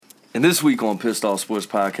And this week on Pissed Off Sports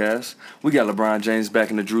Podcast, we got LeBron James back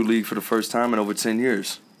in the Drew League for the first time in over 10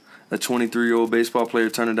 years. A 23-year-old baseball player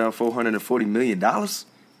turning down $440 million.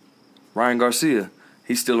 Ryan Garcia,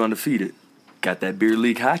 he's still undefeated. Got that beer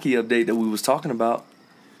league hockey update that we was talking about.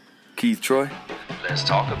 Keith Troy, let's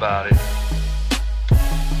talk about it.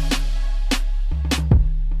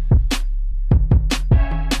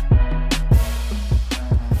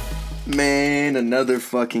 Man, another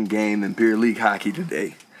fucking game in beer league hockey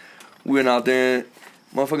today. We went out there and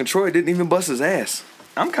motherfucking Troy didn't even bust his ass.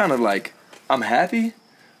 I'm kind of like, I'm happy,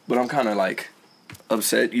 but I'm kind of like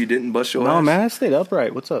upset you didn't bust your ass. No, man, I stayed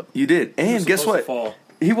upright. What's up? You did. And guess what?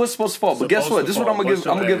 He was supposed to fall, but guess what? This is what I'm gonna give.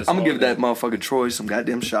 I'm gonna give that motherfucker Troy some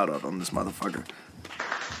goddamn shout out on this motherfucker.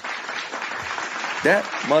 That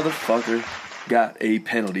motherfucker got a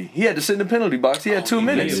penalty. He had to sit in the penalty box. He had 2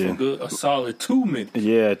 minutes. A solid 2 minutes.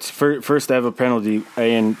 Yeah, it's first ever penalty,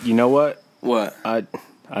 and you know what? What?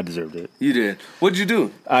 I deserved it. You did. What'd you do?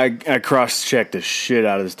 I cross-checked the shit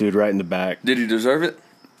out of this dude right in the back. Did he deserve it?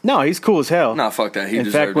 No, he's cool as hell. Nah, fuck that. In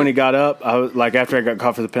fact, when he got up, I was like, after I got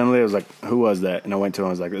caught for the penalty, I was like, "Who was that?" And I went to him. I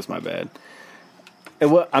was like, "This is my bad."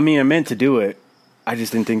 I meant to do it. I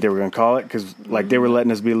just didn't think they were gonna call it because, like, they were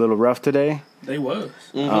letting us be a little rough today. They was,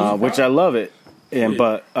 which I love it.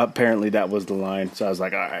 But apparently that was the line. So I was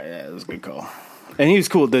like, all right, yeah, that was a good call. And he was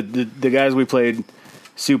cool. The guys we played,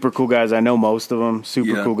 super cool guys. I know most of them,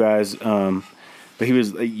 super cool guys. But he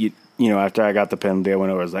was, you know, after I got the penalty, I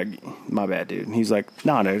went over. I was like, my bad, dude. And he's like,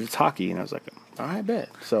 no, it's hockey. And I was like, all right, bet.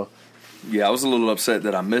 So, yeah, I was a little upset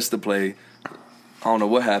that I missed the play. I don't know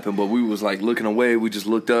what happened, but we was like looking away. We just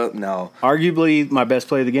looked up. Now, arguably, my best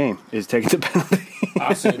play of the game is taking the penalty.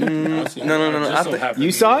 I seen it. No.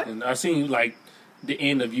 You saw it? I seen like the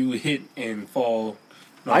end of you hit and fall.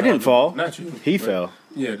 No, I didn't fall. Not you. He fell.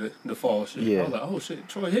 Yeah, the fall shit. Yeah. I was like, oh shit,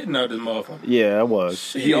 Troy hitting out this motherfucker. Yeah, I was.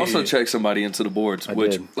 Shit. He also checked somebody into the boards,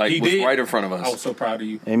 which did. was right in front of us. I was so proud of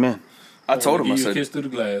you. Amen. I told him, I said, kiss to the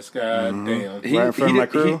glass. God damn. Right in front of my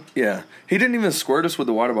crew? He didn't even squirt us with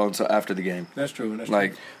the water bottle until after the game. That's true.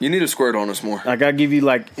 Like, you need to squirt on us more. I gotta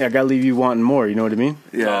leave you wanting more. You know what I mean?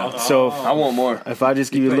 Yeah. So I want more. If I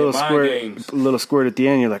just give you a little squirt at the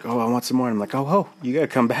end, you're like, oh, I want some more. And I'm like, oh, you gotta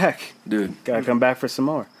come back, dude. Gotta come back for some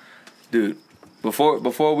more, dude.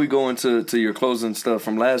 Before we go into your closing stuff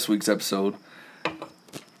from last week's episode,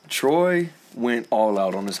 Troy went all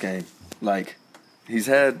out on this game. Like, he's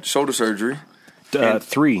had shoulder surgery.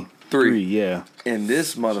 Three, yeah. And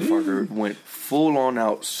this motherfucker went full on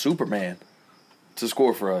out Superman to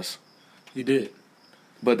score for us. He did.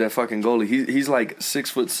 But that fucking goalie, he's like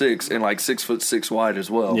 6'6" and like 6'6" wide as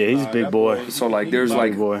well. Yeah, he's a big boy. So like, there's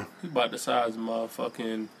like, he about the size of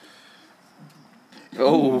motherfucking.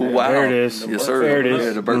 Oh wow! There it is. Yes, sir. There it is.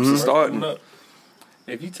 Yeah, the burps are starting.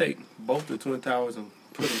 If you take both the Twin Towers and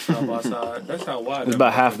put them side by side, that's how wide. It's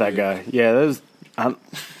about half that guy. Yeah, that was.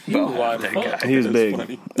 He was wide as fuck. He was big.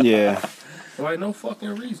 Funny. Yeah. Like, no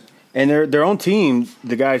fucking reason. And their own team,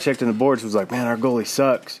 the guy I checked in the boards was like, man, our goalie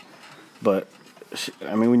sucks. But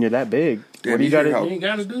I mean, when you're that big, what do you got to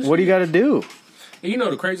do? What do you got to do? And you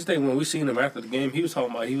know the craziest thing, when we seen him after the game, he was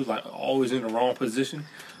talking about he was like always in the wrong position.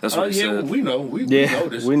 That's what he said. We know. We know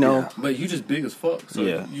this. We know. Yeah. But you just big as fuck. So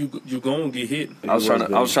you gonna get hit. I was trying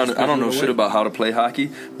to. I don't know shit about how to play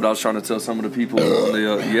hockey, but I was trying to tell some of the people.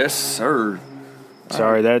 Yes, sir.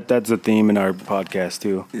 Sorry, that's a theme in our podcast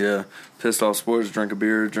too. Yeah, Pissed Off Sports. Drink a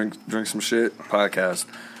beer. Drink some shit. Podcast.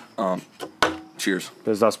 Cheers.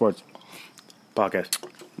 Pissed Off Sports podcast.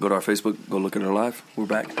 Go to our Facebook. Go look at our live. We're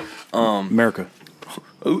back. America.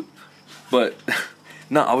 But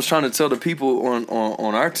no, I was trying to tell the people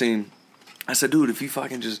on our team. I said, dude, if he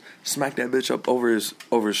fucking just smack that bitch up over his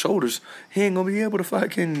shoulders, he ain't gonna be able to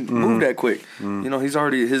fucking move that quick. You know, he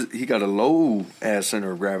got a low ass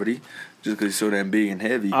center of gravity just because he's so damn big and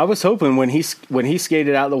heavy. I was hoping when he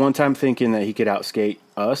skated out the one time, thinking that he could outskate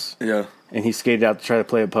us. Yeah. And he skated out to try to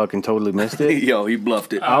play a puck and totally missed it. Yo, he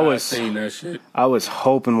bluffed it. I seen that shit. I was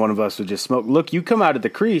hoping one of us would just smoke. Look, you come out of the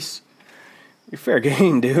crease. You're fair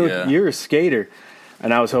game, dude. Yeah. You're a skater.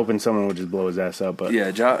 And I was hoping someone would just blow his ass up. But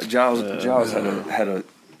yeah, Giles had a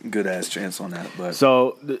good ass chance on that. But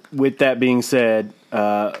so with that being said,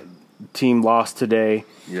 team lost today,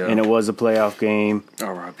 and it was a playoff game.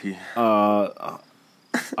 R.I.P.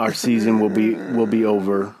 Our season will be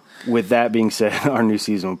over. With that being said, our new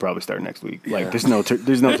season will probably start next week. Yeah. Like there's no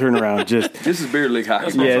turnaround. Just this is beer league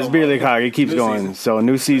hockey. Yeah, it's beer league hockey. It keeps going. Season. So a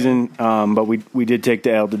new season. But we did take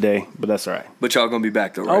the L today, but that's all right. But y'all gonna be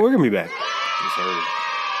back though, right? Oh, we're gonna be back. Yes, sir.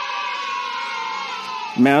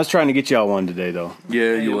 Man, I was trying to get y'all one today though.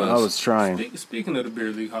 Yeah, you was. I was trying. Speaking of the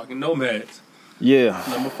beer league hockey, Nomads. Yeah.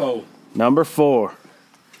 Number 4.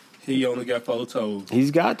 Here He only got 4 toes.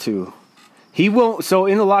 He's got to. He won't. So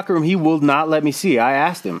in the locker room, he will not let me see. I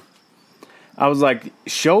asked him. I was like,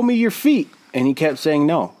 "Show me your feet," and he kept saying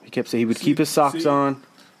no. He kept saying he would keep his socks on.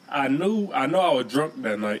 I know I was drunk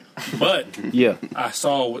that night, but Yeah. I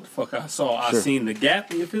saw what the fuck I saw. Sure. I seen the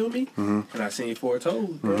gap, you feel me? Mm-hmm. And I seen 4 toes,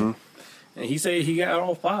 bro. And he said he got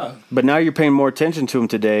all 5. But now you're paying more attention to him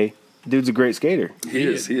today. Dude's a great skater. He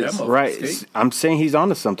is. That motherfucker Right. skate. I'm saying he's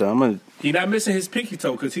onto something. I'm gonna. He not missing his pinky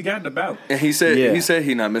toe because he got the balance. And he said Yeah.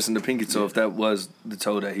 he not missing the pinky toe. If that was the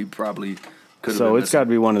toe that he probably could have So been it's got to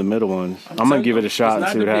be one of the middle ones. I'm gonna give it a shot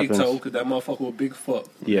and see what happens. It's not the big toe because that motherfucker was big fuck.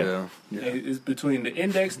 Yeah. It's between the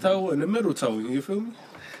index toe and the middle toe. You feel me?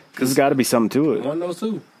 There's got to be something to it, One of those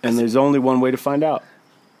two. and there's only one way to find out.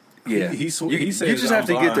 Yeah, He you says just have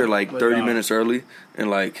to I'm get there blind, like but 30 nah. minutes early and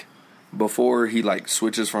like before he like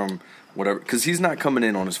switches from whatever, because he's not coming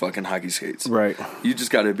in on his fucking hockey skates. Right. You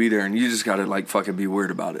just got to be there and you just got to like fucking be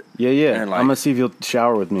weird about it. Yeah, yeah. And, like- I'm gonna see if he'll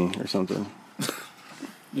shower with me or something.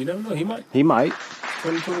 You never know. He might. He might.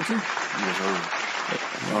 2022. Yes,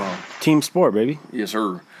 sir. Team sport, baby. Yes,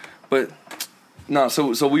 sir. But no,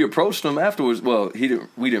 so we approached him afterwards. Well,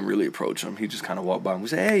 we didn't really approach him. He just kind of walked by and we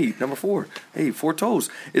said, "Hey, number 4. Hey, 4 toes."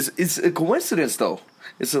 It's a coincidence though.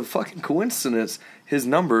 It's a fucking coincidence. His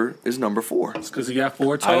number is number 4. It's because he got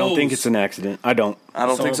 4 toes. I don't think it's an accident. I don't. I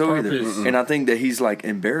don't It's think on so purpose. either. And I think that he's like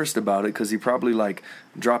embarrassed about it because he probably like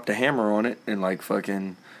dropped a hammer on it and like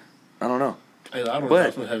fucking, I don't know. Hey, I don't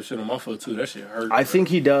But- know if I have shit on my foot too. That shit hurt. I think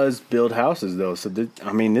he does build houses though. So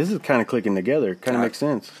I mean, this is kind of clicking together. Kind of makes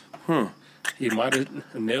sense. He might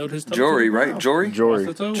have nailed his toe. Jory, to the right? ground. Jory? Jory.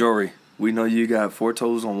 Lost the toe. Jory, we know you got 4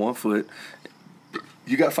 toes on one foot.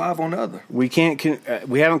 You got 5 on the other. We can't.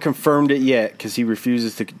 We haven't confirmed it yet because he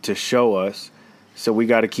refuses to show us. So we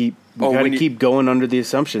got to keep. We Oh, got to when you- keep going under the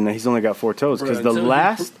assumption that he's only got 4 toes. Because Bruh, the until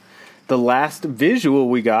he last visual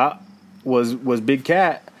we got was Big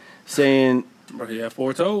Cat saying Bro, he had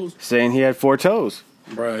 4 toes. he had 4 toes.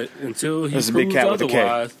 Right. Until he That's a proves big cat with a K.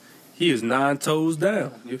 otherwise, he is 9 toes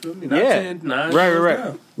down. You feel me? Not Yeah. 10, 9 Right. toes Right.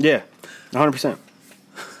 down. Yeah. 100%.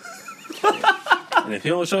 And if he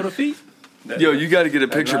don't show the feet, Yo, you got to get a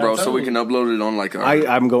picture, bro, 9 so we toes. can upload it on like our.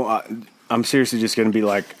 I'm going. I'm seriously just going to be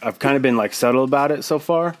like. I've kind of been like subtle about it so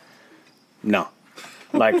far. No,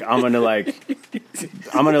 like I'm gonna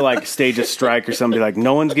like stage a strike or something. Be like,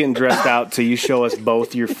 no one's getting dressed out till you show us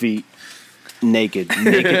both your feet, naked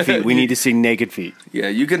feet. We need to see naked feet. Yeah,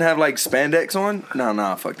 you can have like spandex on.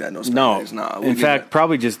 Nah, fuck that. No spandex. No, Nah. in fact,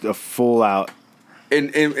 probably just a full out.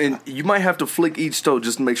 and you might have to flick each toe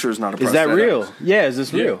just to make sure it's not a. Is that prosthetic. real? Yeah, is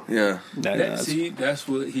this Yeah. real? Yeah, that's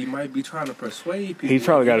what he might be trying to persuade people. He's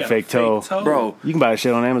probably got a fake toe. bro. You can buy that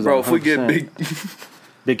shit on Amazon. Bro, if we get 100%. big,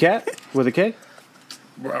 Big Cat with a K.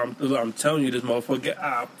 Bro, I'm telling you, this motherfucker.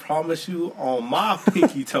 I promise you, on my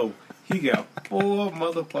pinky toe, he got 4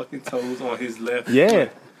 motherfucking toes on his left. Yeah,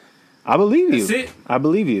 foot. I believe you. That's it. I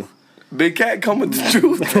believe you. Big Cat come with the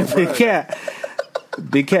truth. Big Cat.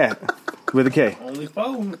 Big Cat with a K. Only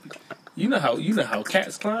 4. You know how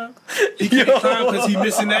cats climb. He can't climb because he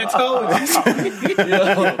missing that toe.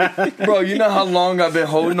 Bro, you know how long I've been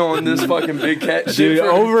holding on this fucking Big Cat shit? Dude, for-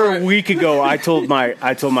 over a week ago, I told my,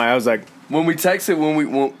 I was like, when we texted,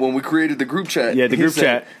 when we created the group chat. Yeah, the he group said,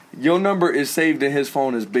 chat. Your number is saved in his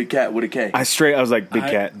phone as Big Cat with a K. I was like, Big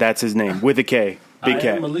Cat, that's his name with a K. Big I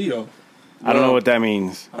Cat. am a Leo. I don't know what that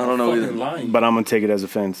means, I don't know Fucking either. lying. but I'm gonna take it as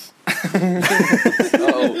offense.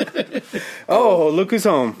 Uh-oh. Oh, look who's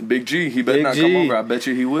home. Big G, he better Big not G. come over. I bet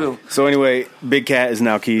you he will. So anyway, Big Cat is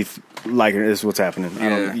now Keith. Like, this is what's happening. I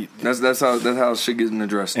Yeah, don't, that's how shit getting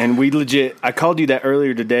addressed. and we legit. I called you that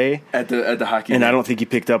earlier today, At the hockey and game. I don't think you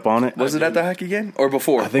picked up on it. Was it at the hockey game or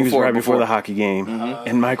before? I think it was right before the hockey game.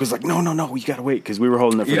 And Mike was like, "No, we gotta wait because we were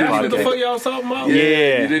holding it for You the didn't That's what the even fuck podcast." y'all was talking about? Yeah,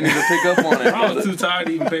 Yeah. you didn't even pick up on it. I was too tired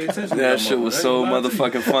to even pay attention. to That shit was so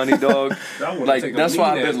motherfucking funny, dog. I wanna Like take a that's why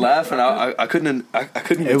I've lean been at laughing. I couldn't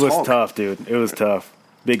even It was talk. tough, dude. It was tough.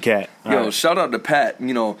 Big Cat. All Yo, right. shout out to Pat.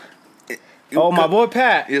 You know. Oh, my boy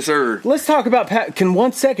Pat. Yes, sir. Let's talk about Pat. Can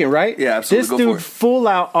 1 second, right? Yeah, absolutely. This Go dude for it. full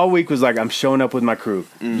out all week was like, "I'm showing up with my crew.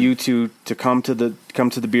 You two to come to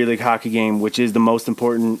the beer league hockey game, which is the most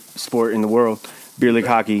important sport in the world. Beer league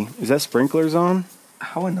hockey. Is that sprinklers on?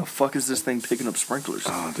 How in the fuck is this thing picking up sprinklers?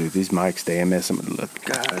 Oh, dude, these mics, they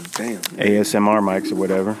God damn. ASMR mics or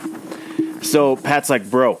whatever. So Pat's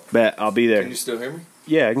like, "Bro, bet I'll be there." Can you still hear me?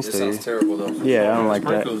 Yeah, I can It still sounds hear you. terrible though. Yeah, I don't like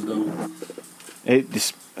that. Sprinkles, though.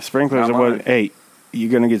 Sprinklers Not are what? mine. Hey, you're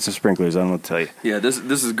gonna get some sprinklers. I'm gonna tell you. Yeah, this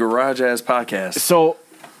is garage ass podcast. So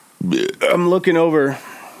I'm looking over,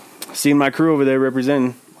 seeing my crew over there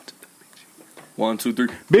representing 1, 2, 3.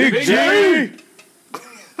 Big G.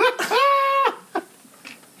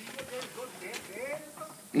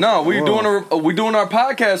 No, we doing our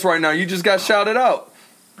podcast right now. You just got shouted out.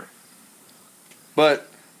 But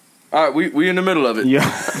all right, we in the middle of it. Yeah.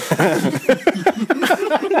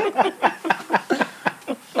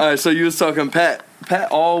 All right, so you was talking Pat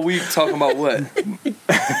all week talking about what?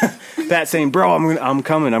 Pat saying, "Bro, I'm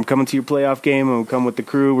coming. I'm coming to your playoff game. I'm coming with the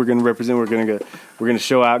crew. We're gonna represent. We're gonna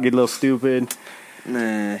show out, get a little stupid."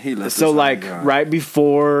 Man, he left. So like right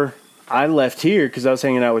before I left here, because I was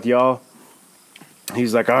hanging out with y'all,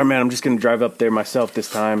 he's like, "All right, man, I'm just gonna drive up there myself this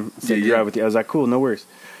time. Drive with you." I was like, "Cool, no worries."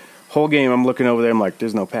 Whole game, I'm looking over there. I'm like,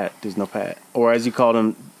 "There's no Pat. There's no Pat." Or as you called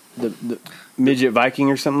him, the midget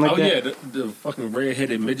Viking or something like that. Oh yeah, the fucking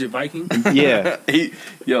red-headed midget Viking. Yeah.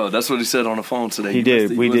 That's what he said on the phone today. He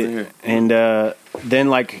did. We did. Here. And then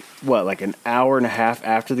like an hour and a half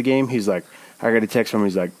after the game, he's like, I got a text from him.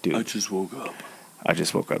 He's like, "Dude, I just woke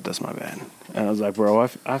up. That's my bad." And I was like, "Bro,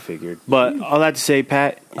 I figured." But all that to say,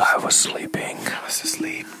 Pat, I was sleeping. I was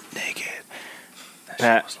asleep, naked. That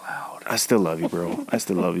Pat, shit was loud. I still love you, bro. I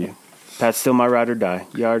still love you. Pat's still my ride or die.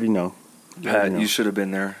 You already know. Pat, you should have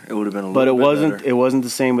been there. It would have been a but little bit wasn't. better. It wasn't the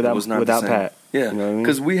same without the same. Pat. Yeah, you know what I mean?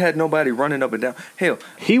 Because we had nobody running up and down. Hell,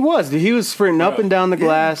 He was sprinting up and down the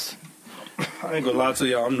glass. I ain't gonna lie to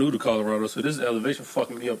y'all. I'm new to Colorado, so this elevation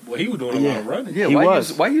fucking me up. Well, he was doing a lot of running. yeah. He Why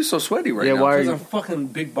was. why you so sweaty right Yeah, now? why are Because you- I'm fucking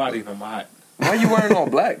big body and I'm hot. Why you wearing all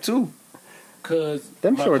black too? Because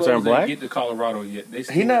Them my shorts clothes aren't black. Didn't get to Colorado yet. They He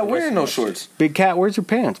still not the rest wearing of no my shorts. Big Cat, where's your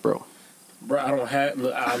pants, bro? shit. Bro, I don't have.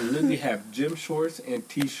 Look, I literally have gym shorts and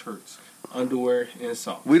t-shirts, underwear and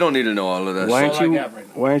socks. We don't need to know all of that. Why That's aren't all I you? got right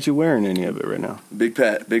now. Why aren't you wearing any of it right now? Big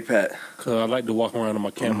Pat. Because I like to walk around in my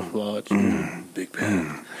camouflage. Big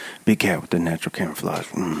Pat. Big Cat with the natural camouflage.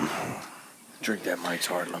 Drink that Mike's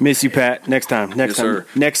Hard Lemon. Miss you, Pat. Next time. Yes, sir.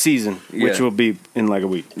 Next season, which Yeah. will be in like a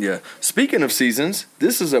week. Yeah. Speaking of seasons,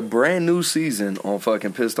 this is a brand new season on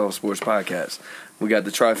fucking Pissed Off Sports Podcast. We got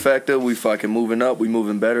the trifecta. We fucking moving up. We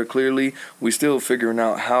moving better, clearly. We still figuring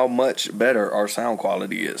out how much better our sound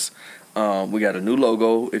quality is. We got a new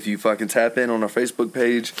logo. If you fucking tap in on our Facebook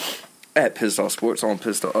page at Pissed Off Sports on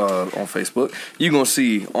Facebook, you're going to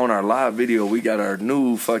see on our live video, we got our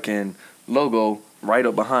new fucking logo right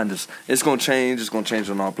up behind us. It's going to change. It's going to change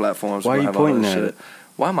on all platforms. Why are We'll you have all that pointing at shit. it?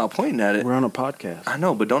 Why am I pointing at it? We're on a podcast. I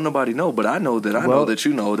know, but don't nobody know. But I know that I know Well, that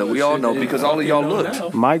you know that we Well, all shit, know they because all of y'all know looked. now.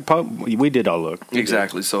 Mike, we did all look.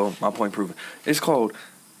 Exactly. So my point proven. It's called.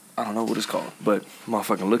 I don't know what it's called, but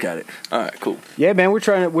motherfucking look at it. All right, cool. Yeah, man, we're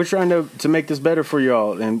trying to make this better for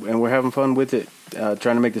y'all, and we're having fun with it. Trying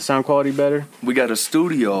to make the sound quality better. We got a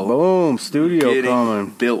studio Boom, studio getting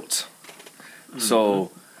coming. built.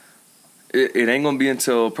 So it ain't gonna be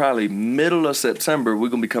until probably middle of September. We're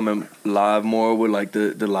gonna be coming live more with like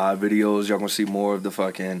the live videos. Y'all gonna see more of the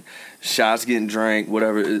fucking shots getting drank,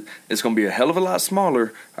 whatever. It's gonna be a hell of a lot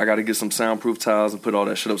smaller. I gotta get some soundproof tiles and put all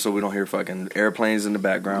that shit up so we don't hear fucking airplanes in the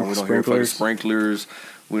background. We don't hear fucking sprinklers.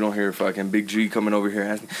 We don't hear fucking Big G coming over here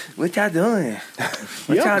asking, "What y'all doing?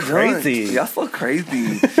 What Y'all y'all doing? crazy. Y'all so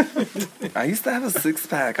crazy." I used to have a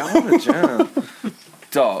 6-pack. I want a gym.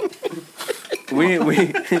 Dog. We ain't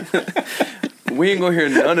gonna hear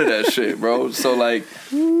none of that shit, bro. So like,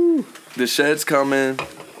 the shed's coming.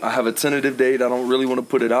 I have a tentative date. I don't really want to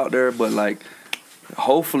put it out there, but like,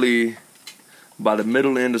 hopefully, by the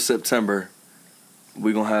middle end of September,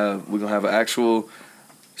 we're gonna have an actual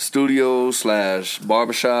studio /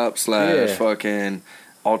 barbershop / fucking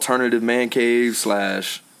alternative man cave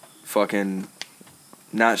 / fucking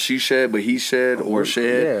not she shed but he shed or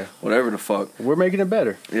shed, Yeah. whatever the fuck. We're making it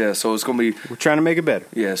better. Yeah, so it's gonna be We're trying to make it better.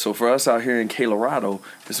 yeah. So for us out here in Colorado,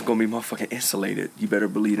 this is gonna be motherfucking insulated. You better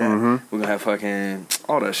believe that. We're gonna have fucking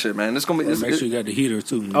all that shit, man. It's gonna be. Make sure you got the heater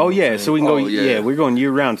too. Oh yeah, so we can go. Oh, yeah. Yeah, we're going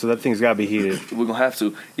year round, so that thing's got to be heated. We're gonna have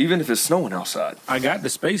to, even if it's snowing outside. I got the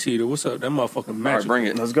space heater. What's up? That motherfucking All right, magic. bring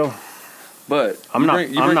it. Let's go. But I'm you not.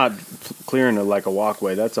 bring- you I'm bring- not clearing it like a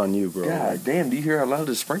walkway. That's on you, bro. God damn! Do you hear how loud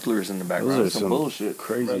the sprinklers in the background? Those are It's some some bullshit.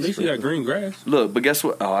 crazy. At least you got green grass. Look, but guess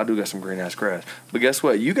what? Oh, I do got some green ass grass. But guess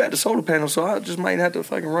what? You got the solar panel, so I just might have to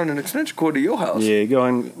fucking run an extension cord to your house. Yeah, go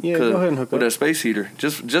ahead. Yeah, go ahead and hook with up. that space heater,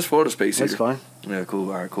 just for the space That's heater. fine. Yeah, cool.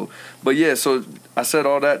 All right, cool. But yeah, so I said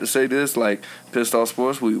all that to say this: like, Pissed Off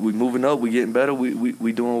Sports, we moving up, we getting better,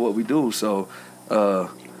 we doing what we do. So,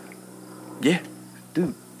 yeah,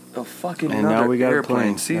 dude, a fucking And another now we got a airplane.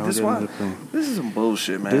 plane. See, Now we this got why another plane. this is some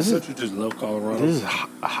bullshit, man. This Don't you just love Colorado? This is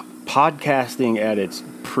podcasting at its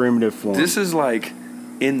primitive form. This is like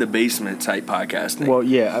in the basement type podcasting. Well,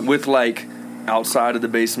 yeah, with like outside of the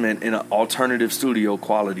basement in an alternative studio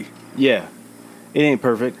quality. yeah. It ain't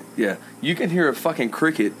perfect, Yeah, you can hear a fucking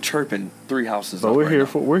cricket chirping 3 houses but up we're right here now.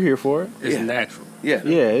 for. We're here for it. It's Yeah. natural. Yeah.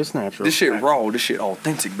 Yeah, it's natural. This shit raw. This shit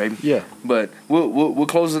authentic, baby. Yeah. But we'll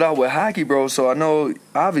close it out with hockey, bro. So I know,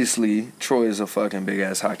 obviously, Troy is a fucking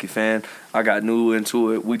big-ass hockey fan. I got new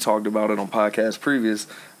into it. We talked about it on podcasts previous.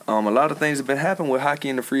 A lot of things have been happening with hockey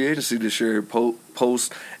in the free agency this year,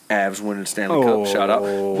 post Avs winning the Stanley Cup. Shout out.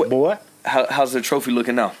 Boy. How's the trophy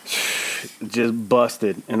looking now? Just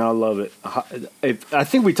busted, and I love it. I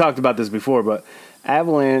think we talked about this before, but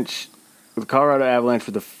Avalanche, the Colorado Avalanche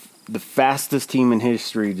were the fastest team in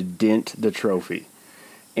history to dent the trophy.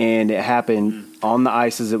 And it happened on the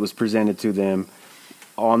ice as it was presented to them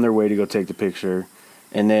on their way to go take the picture.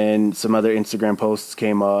 And then some other Instagram posts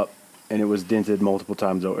came up, and it was dented multiple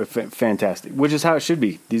times over. Fantastic, which is how it should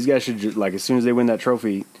be. These guys should, just, like, as soon as they win that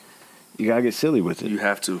trophy, you got to get silly with it. You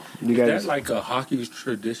have to. Is that like a hockey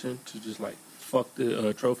tradition to just, like, fuck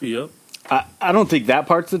the trophy up? I don't think that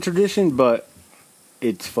part's the tradition, but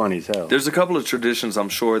it's funny as hell. There's a couple of traditions I'm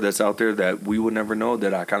sure that's out there that we would never know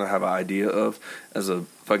that I kind of have an idea of as a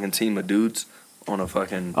fucking team of dudes on a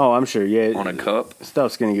fucking I'm sure, yeah. on a cup.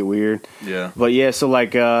 Stuff's gonna get weird. Yeah. But yeah, so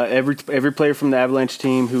like every player from the Avalanche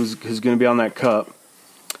team who's gonna be on that cup,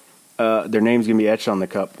 their name's gonna be etched on the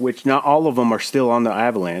cup. Which not all of them are still on the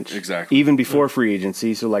Avalanche. Exactly. Even before free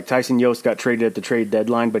agency. So like Tyson Yost got traded at the trade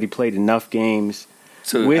deadline, but he played enough games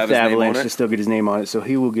with the Avalanche to still get his name on it. So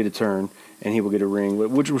he will get a turn. And he will get a ring,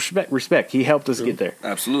 which respect. He helped us get there.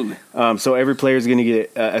 Absolutely. So every player is going to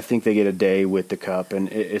get, I think they get a day with the cup,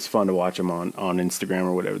 and it's fun to watch them on Instagram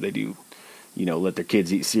or whatever they do. You know, let their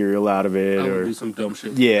kids eat cereal out of it, or do some dumb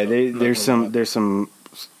shit. Yeah, there's some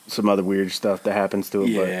other weird stuff that happens to it.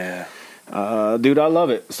 Yeah. But, dude, I love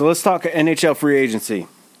it. So let's talk NHL free agency.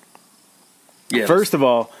 Yeah. First of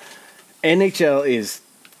all, NHL is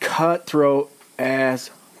cutthroat as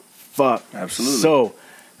fuck. Absolutely. So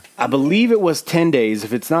I believe it was 10 days.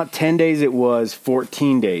 If it's not 10 days, it was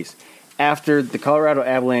 14 days after the Colorado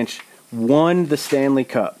Avalanche won the Stanley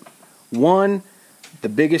Cup, won the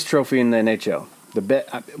biggest trophy in the NHL.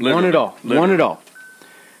 Won it all. Literally. Won it all.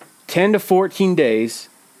 10 to 14 days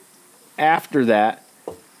after that,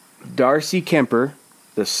 Darcy Kemper,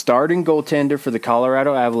 the starting goaltender for the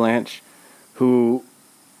Colorado Avalanche, who,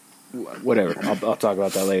 whatever, I'll talk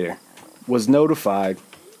about that later, was notified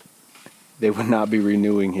they would not be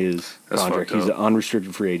renewing his contract. He's an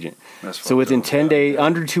unrestricted free agent. So within 10 days,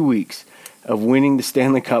 under 2 weeks of winning the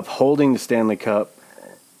Stanley Cup, holding the Stanley Cup.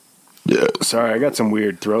 Yeah. Sorry, I got some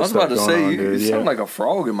weird throat stuff going on. I was about to say, you sound like a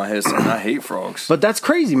frog in my head, and I hate frogs. But that's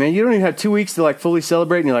crazy, man. You don't even have 2 weeks to like fully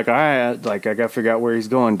celebrate, and you're like, all right, like I got to figure out where he's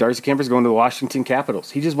going. Darcy Kemper's going to the Washington Capitals.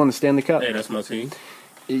 He just won the Stanley Cup. Hey, that's my team.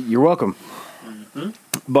 You're welcome. Mm-hmm.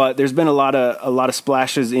 But there's been a lot of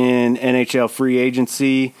splashes in NHL free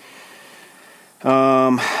agency.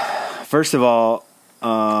 First of all,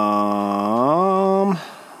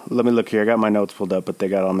 let me look here. I got my notes pulled up, but they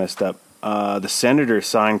got all messed up. The Senators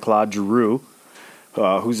signed Claude Giroux,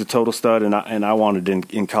 who's a total stud, and I wanted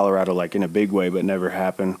in Colorado, like in a big way, but never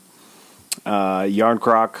happened.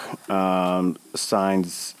 Yarncroc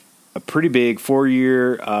signs a pretty big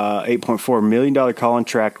 4-year, $8.4 million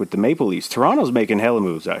contract with the Maple Leafs. Toronto's making hella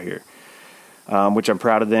moves out here, which I'm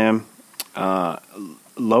proud of them.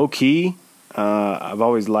 Low key. I've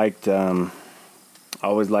always liked Toronto,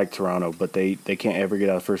 but they can't ever get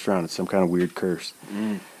out of the first round. It's some kind of weird curse.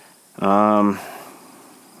 Let's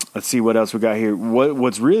see what else we got here.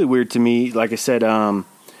 What's really weird to me, like I said, Avalanche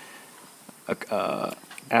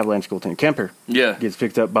goaltender Kemper gets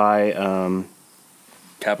picked up by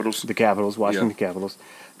Capitals. The Capitals, Washington Capitals.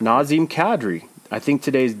 Nazem Kadri. I think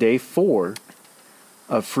today's day 4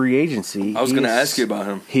 of free agency. I was going to ask you about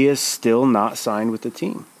him. He is still not signed with the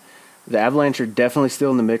team. The Avalanche are definitely still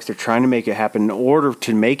in the mix. They're trying to make it happen. In order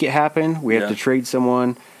to make it happen, we have to trade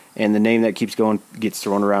someone, and the name that gets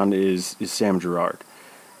thrown around is Sam Girard,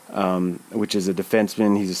 which is a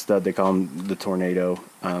defenseman. He's a stud. They call him the Tornado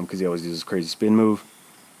because he always uses a crazy spin move.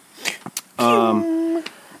 I'm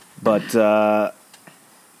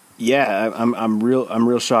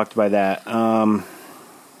real shocked by that.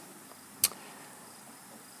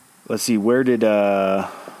 Let's see, where did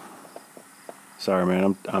sorry,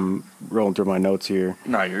 man, I'm rolling through my notes here.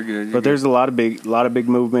 No, you're good. But there's a lot of big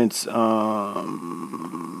movements.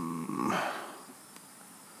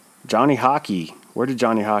 Johnny Hockey. Where did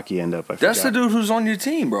Johnny Hockey end up? That's the dude who's on your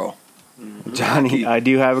team, bro. Johnny, I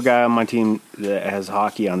do have a guy on my team that has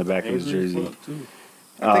hockey on the back of his jersey.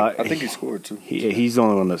 I think he scored too. He's the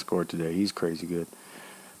only one that scored today. He's crazy good.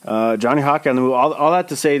 Johnny Hockey on the move. All that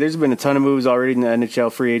to say, there's been a ton of moves already in the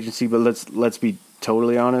NHL free agency, but let's be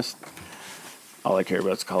totally honest. All I care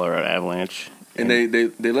about is the Colorado Avalanche. And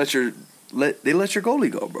they let your let your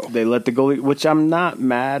goalie go, bro. They let the goalie, which I'm not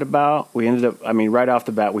mad about. We ended up, right off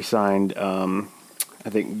the bat, we signed, I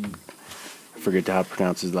forget how to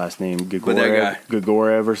pronounce his last name,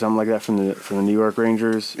 Grigorev or something like that from the New York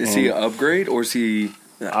Rangers. Is he an upgrade or is he?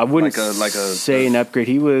 I wouldn't say an upgrade.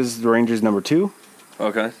 He was the Rangers' number 2.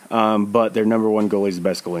 Okay. But their number 1 goalie is the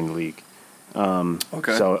best goalie in the league.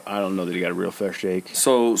 Okay. So I don't know that he got a real fair shake.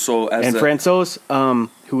 So as Francouz,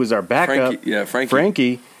 who was our backup,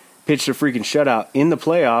 Frankie pitched a freaking shutout in the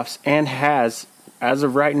playoffs and has, as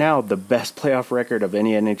of right now, the best playoff record of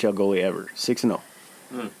any NHL goalie ever, 6-0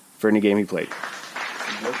 for any game he played.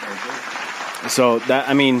 So that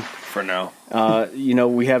for now,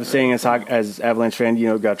 we have a saying as Avalanche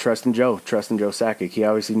fan, got trust in Joe Sakic. He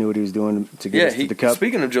obviously knew what he was doing to get us to the cup.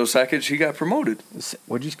 Speaking of Joe Sakic, he got promoted.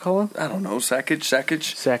 What'd you call him? I don't know,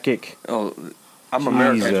 Sakic. Oh, I'm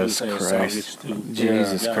American.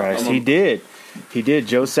 Jesus Christ. He did.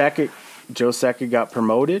 Joe Sakic got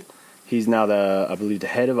promoted. He's now I believe the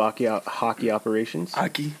head of hockey operations.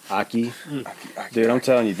 Aki. Dude, I'm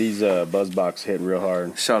telling you, these BuzzBox hit real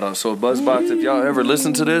hard. Shout out. So BuzzBox, if y'all ever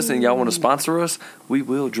listen to this and y'all want to sponsor us, we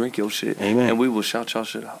will drink your shit. Amen. And we will shout y'all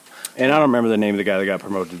shit out. And I don't remember the name of the guy that got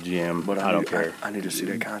promoted to GM, but I don't care. I need to see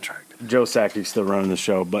that contract. Joe Sakic's still running the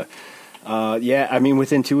show, but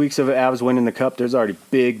within 2 weeks of Avs winning the cup, there's already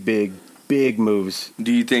big moves.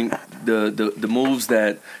 Do you think the moves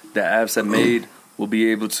that the Avs have made will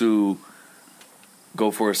be able to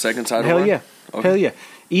go for a second title? Hell yeah. Okay. Hell yeah.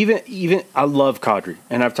 Even I love Kadri,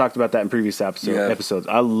 and I've talked about that in previous episodes.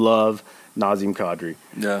 I love Nazem Kadri.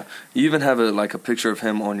 Yeah. You even have a picture of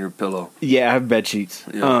him on your pillow. Yeah, I have bed sheets.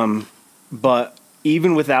 Yeah. But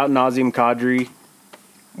even without Nazem Kadri,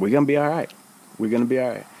 we're going to be all right.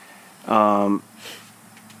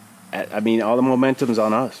 All the momentum's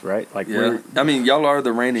on us, right? Y'all are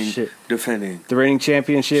the reigning defending. The reigning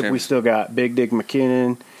championship. We still got Big Dick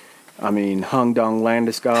McKinnon. Hung Dong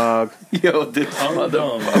Landeskog. Yo, this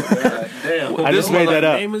damn. I just made that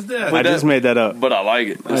up. I just made that up. But I like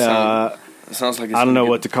it. It sounds like it's I don't know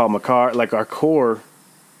what to call Makar. Like our core.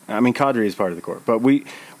 Kadri is part of the core. But we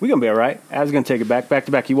going to be all right. I was going to take it back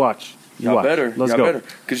to back. You watch. Y'all better. Let's go.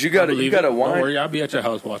 Because you got to wine. Don't worry, I'll be at your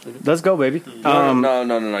house watching it. Let's go, baby.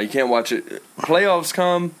 No. You can't watch it. Playoffs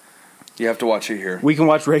come. You have to watch it here. We can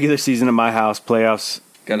watch regular season at my house. Playoffs.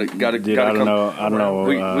 Gotta Dude, gotta come. I don't know.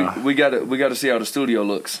 We gotta see how the studio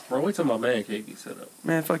looks. Bro, wait till my man cave gets set up.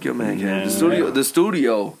 Man, fuck your man cave. The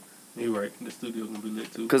studio. You're right. The studio's gonna be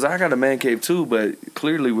lit too. Because I got a man cave too, but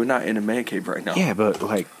clearly we're not in a man cave right now. Yeah, but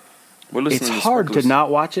we're listening. It's hard to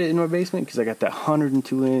not watch it in my basement because I got that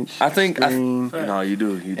 102-inch. No, you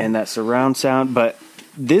do. And that surround sound. But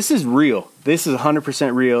this is real. This is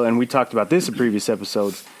 100% real, and we talked about this in previous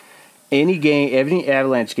episodes. Any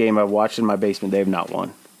Avalanche game I've watched in my basement, they have not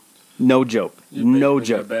won. No joke. No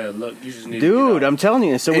joke. Bad luck. You just need Dude, I'm telling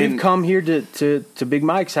you. So we've come here to Big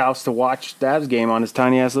Mike's house to watch the Avs game on his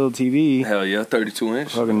tiny ass little TV. Hell yeah,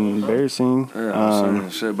 32-inch. Fucking embarrassing. Yeah,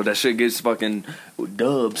 shit, but that shit gets fucking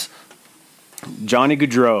dubs. Johnny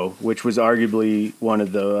Gaudreau, which was arguably one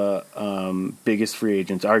of the biggest free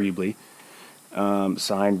agents,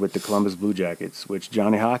 signed with the Columbus Blue Jackets, which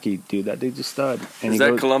Johnny Hockey, dude, that dude's a stud. And is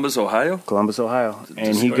that Columbus, Ohio? Columbus, Ohio.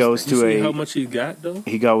 And he goes to how much he got, though?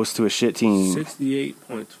 He goes to a shit team.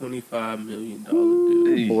 $68.25 million,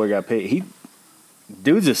 dude. Boy got paid.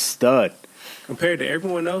 Dude's a stud. Compared to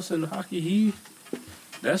everyone else in hockey,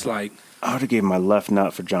 that's like... I would have given my left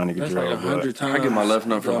nut for Johnny Gaudreau. That's like 100 times. I give my left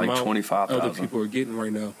nut for like 25,000. Other people are getting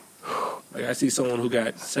right now. Like I see someone who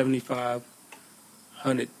got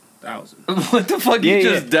 7,500,000. What the fuck? You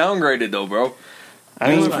just downgraded though, bro.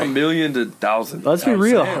 I went from million to thousand. Let's be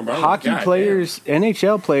real. Hockey players,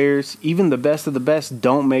 NHL players, even the best of the best,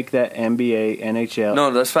 don't make that NBA, NHL.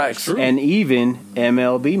 No, that's facts. And even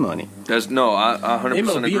MLB money. I 100% agree.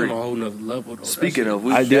 MLB on a whole nother level. Though. Speaking of,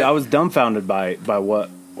 I was dumbfounded by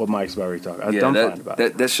what Mike's about to talk. I was dumbfounded about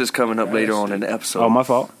it. That's just coming up later on in the episode. Oh, my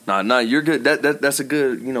fault. Nah, you're good. That's a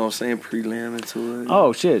good, prelim into it.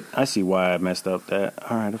 Oh shit! I see why I messed up that.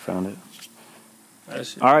 All right, I found it.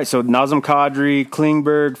 All right, so Nazem Kadri,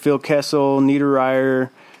 Klingberg, Phil Kessel, Niederreiter,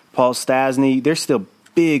 Paul Stastny. There's still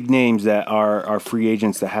big names that are free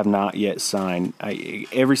agents that have not yet signed.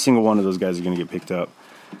 Every single one of those guys are going to get picked up.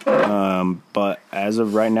 But as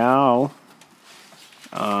of right now,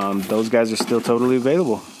 those guys are still totally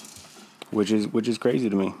available, which is crazy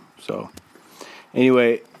to me. So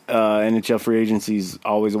anyway, NHL free agency is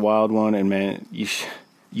always a wild one, and man, you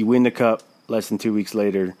win the cup, less than 2 weeks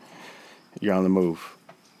later, you're on the move.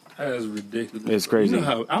 That is ridiculous. It's crazy. You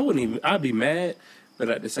know how I'd be mad, but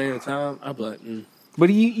at the same time, I'd be like, But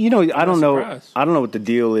I don't know. surprised. I don't know what the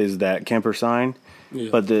deal is that Kemper signed. Yeah.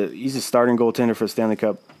 But he's a starting goaltender for the Stanley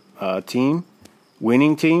Cup team,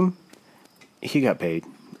 winning team. He got paid,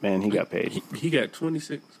 man. He got paid. He got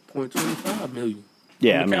 $26.25 million.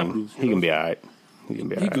 Yeah, I the mean, Capitals, he can be all right. He can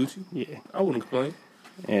be all He right. Gucci. Yeah, I wouldn't complain.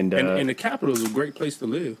 and And the Capitals is a great place to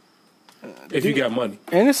live if you got money.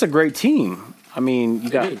 and it's a great team. I mean,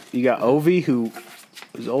 is. you got Ovi, who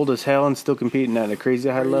is old as hell and still competing at a crazy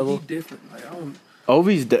high level. He different. Like, I don't,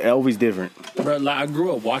 Ovi's different. bro, like, I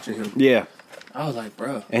grew up watching him. Yeah, I was like,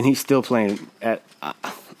 bro. and he's still playing at I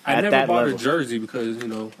at never that bought level. a jersey because,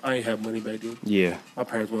 I ain't have money back then. Yeah, My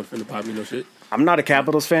parents weren't finna buy me no shit. I'm not a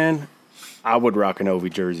Capitals fan. I would rock an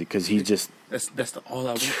Ovi jersey because That's all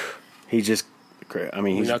I want. he just. I mean,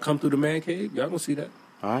 When he's y'all come through the man cave, y'all gonna see that.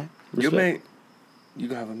 all right. Your Respect. you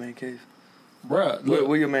gonna have a man cave? Bruh, Where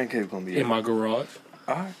look, your man cave gonna be? in At? my garage.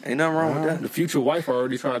 All right, ain't nothing wrong with The that. future wife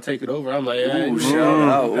already trying to take it over. I'm like, hey, Ooh, you shout know,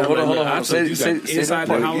 out. I'm Hold like, on. look, I told Say you say got say inside that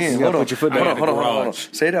part the house. again. You gotta Hold on. put your foot I down. got Hold a on. garage.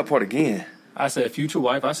 Say that part again. I said future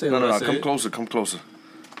wife. I said No, what I no, said. come closer. Come closer.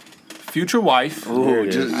 Future wife. There Oh, it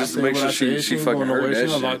is. just I to said make what sure I she said. she ain't fucking going heard nowhere. that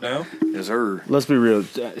She on shit. lockdown. It's her. Let's be real.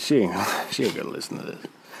 She ain't gonna listen to this.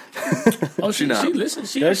 Oh, she not.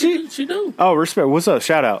 listens. Does she? She do. Oh, respect. What's up?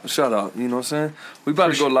 Shout out. Shout out. You know what I'm saying? We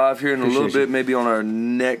about to go live here in a little Appreciate bit, maybe on our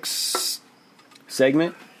next.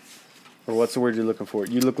 Segment? Or what's the word you're looking for?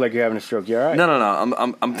 You look like you're having a stroke. You all right?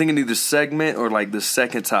 No. I'm thinking either segment or like the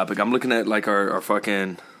second topic. I'm looking at like our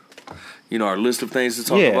fucking, our list of things to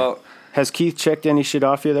talk about. Has Keith checked any shit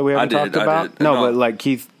off here that we haven't did, talked I about? did. No, No. but like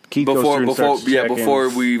Keith goes through and starts checking. before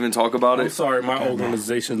we even talk about I'm it. sorry, my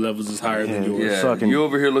organization levels is higher than yours. Yeah, Fucking- you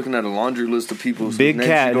over here looking at a laundry list of people's Big names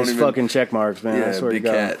Cat you and don't his even- fucking check marks, man. I Yeah, swear Big to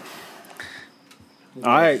God. Cat. All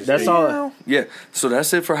right, that's all. Yeah, so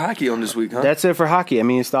that's it for hockey on this week, huh? That's it for hockey. I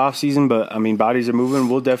mean, it's the off season, but I mean, bodies are moving.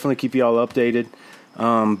 We'll definitely keep you all updated.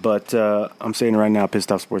 But I'm saying right now,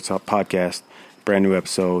 Pissed Off Sports Podcast, brand new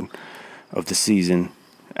episode of the season.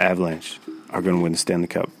 Avalanche are going to win the Stanley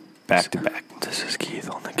Cup back to back. This is Keith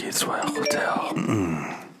on the Keith Swell Hotel.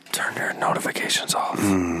 Turn your notifications off.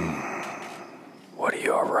 What are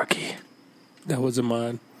you, a rookie? That wasn't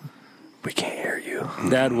mine. We can't hear you.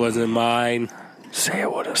 That wasn't mine. Say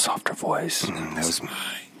it with a softer voice.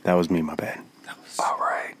 That was me. My bad. All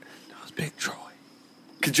right. That was Big Troy.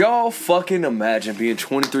 Could y'all fucking imagine being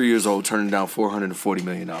 23 years old turning down $440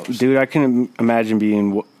 million? Dude, I can imagine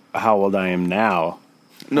being how old I am now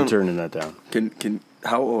No. and turning that down.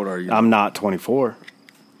 How old are you? I'm not 24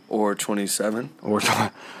 Or 27? or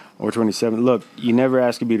 27. Look, you never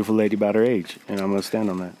ask a beautiful lady about her age, and I'm going to stand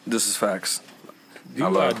on that. This is facts. Do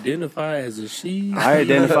you identify as a she? I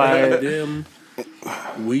identify- them.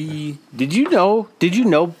 We. Did you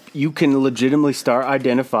know you can legitimately start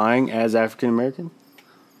identifying as African American?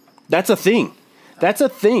 That's a thing.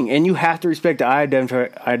 And you have to respect that I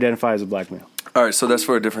identify as a black male. All right, so that's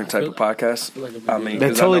for a different type of podcast. like a I mean,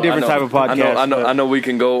 That's 'cause totally I know- different type of podcast, I know but- we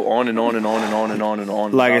can go on and on and on and on and on and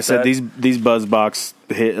on. Like I about said, that. these buzz box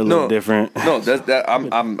hit a little different. No,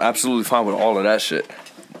 I'm absolutely fine with all of that shit.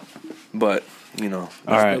 But All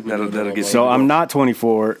right. that'll get So I'm not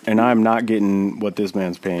 24, and I'm not getting what this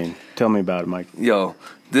man's paying. Tell me about it, Mike. Yo,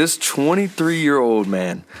 this 23-year-old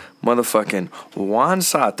man, motherfucking Juan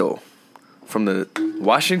Soto from the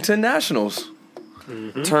Washington Nationals,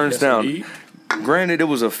 turns Yes, down. indeed. Granted, it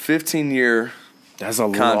was a 15-year That's a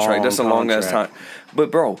contract. That's a long ass time. contract. But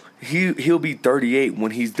bro, he'll be 38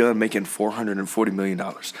 when he's done making $440 million.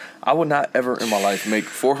 I would not ever in my life make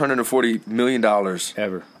 $440 million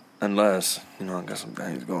Ever. unless I got some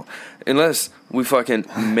things going. Unless we fucking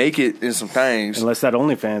make it in some things. Unless that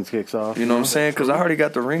OnlyFans kicks off. You know what I'm saying? Because I already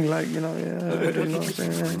got the ring. Like you know what I'm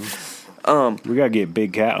saying. We gotta get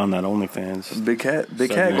Big Cat on that OnlyFans. Big Cat You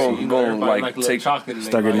know, going everybody like a little take. chocolate and they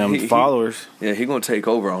Start getting like- them he- followers. Yeah, he gonna take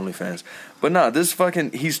over OnlyFans. But nah, this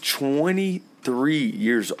fucking he's 23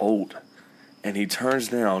 years old, and he turns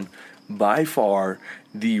down by far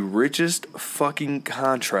the richest fucking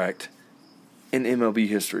contract in MLB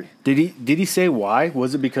history. Did he say why?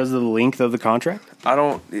 Was it because of the length of the contract?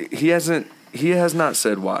 He has not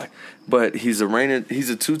said why, but he's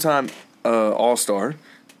a two-time All-Star.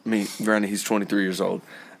 I mean, granted, he's 23 years old.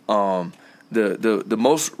 The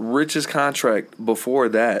most richest contract before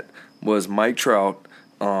that was Mike Trout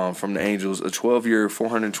from the Angels, a 12-year,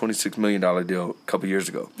 $426 million deal a couple years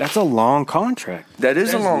ago. That's a long contract. That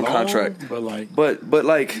is That's a long contract, but like but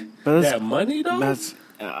like But that money though.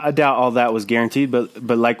 I doubt all that was guaranteed, but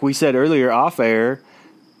like we said earlier off air,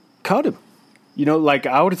 cut him. You know, like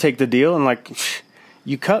I would have taken the deal and like,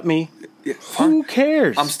 you cut me. yeah, fine. Who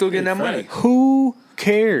cares? I'm still getting that money. Who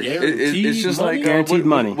cares? It's just money? like Guaranteed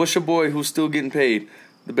money. What's your boy who's still getting paid?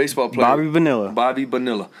 The baseball player, Bobby Bonilla. Bobby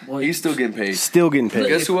Bonilla. Boy, He's still getting paid. Still getting paid.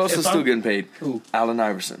 Guess who else if is still I'm- getting paid? Who? Allen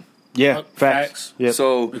Iverson. Yeah, facts. Yep.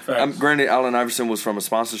 So, Big facts. granted, Allen Iverson was from a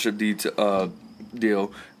sponsorship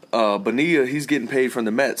deal. Bonilla, he's getting paid from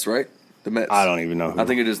the Mets, right? The Mets. I don't even know who. I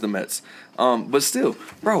think it is the Mets. But still,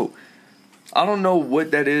 bro, I don't know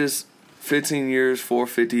what that is. 15 years,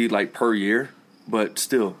 450, like per year. But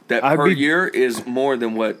still, that per year is more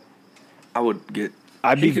than what I would get.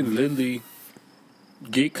 He can literally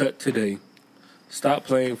get cut today, stop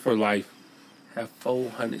playing for life, have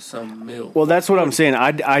 400 some mil. Well, that's what I'm saying.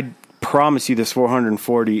 I promise you, this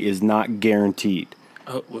 440 is not guaranteed.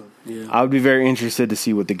 Well, yeah. I would be very interested to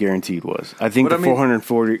see what the guaranteed was. I think But the I mean-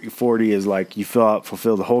 440 is like you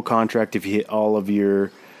fulfill the whole contract if you hit all of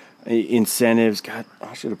your incentives. God,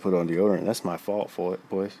 I should have put on deodorant. That's my fault for it,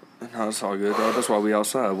 boys. No, it's all good, dog. That's why we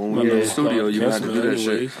outside. When we in the studio, you have to do that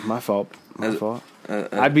shit. My fault. My fault. uh,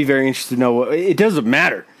 I'd be very interested to know what. It doesn't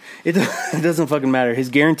matter. It doesn't fucking matter. His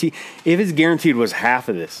guarantee, if his guaranteed was half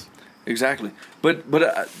of this. Exactly. But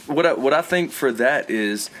what I think for that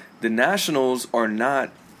is the Nationals are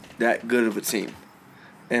not that good of a team,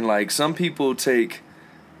 and like some people take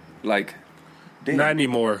like damn, Not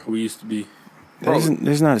anymore. We used to be.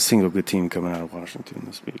 There's not a single good team coming out of Washington.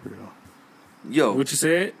 Let's be real. yo, What you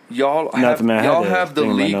said? y'all Nothing, man. I had y'all to have the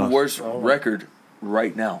think of my league nose. worst record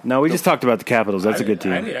right now. No, we just talked about the Capitals. That's a good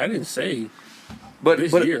team. I didn't say But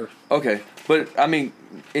this but year. okay, but I mean,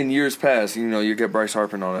 in years past, you know, you get Bryce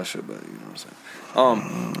Harper and all that shit, but you know what I'm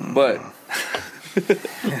saying. But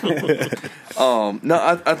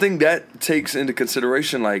no, I think that takes into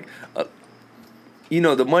consideration like, you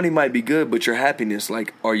know, the money might be good, but your happiness,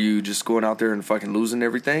 like, are you just going out there and fucking losing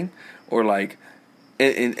everything, or like,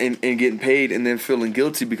 and getting paid and then feeling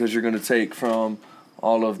guilty because you're going to take from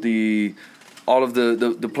all of the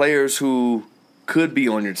players who could be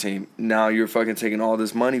on your team. Now you're fucking taking all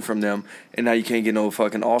this money from them, and now you can't get no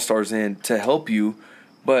fucking all-stars in to help you,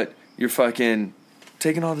 but you're fucking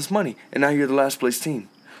taking all this money, and now you're the last place team.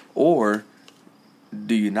 Or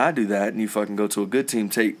do you not do that and you fucking go to a good team,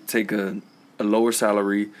 take a lower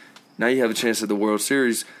salary? Now you have a chance at the World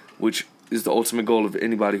Series, which is the ultimate goal of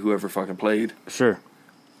anybody who ever fucking played. Sure.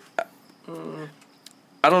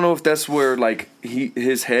 I don't know if that's where like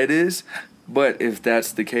his head is, but if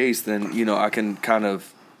that's the case, then you know I can kind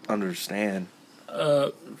of understand.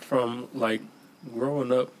 From like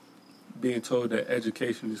growing up, being told that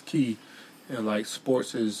education is key, and like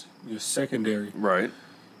sports is your secondary, Right.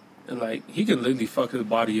 and like he can literally fuck his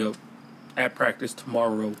body up at practice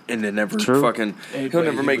tomorrow. And then never True. fucking Hey, he'll but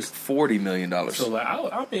never he make was- $40 million. So like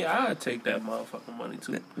I mean I'd take that motherfucking money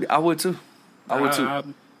too. I would too. I would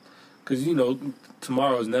too. Because you know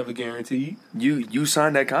tomorrow is never guaranteed. You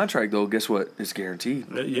signed that contract though. Guess what? It's guaranteed.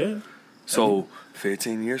 Yeah. So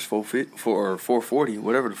 15 years, 440,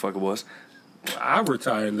 whatever the fuck it was. I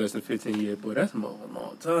retire in less than 15 years, but that's a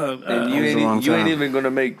long time. And you was a long ain't time. even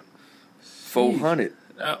gonna make 400.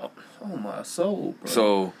 Oh my soul, bro.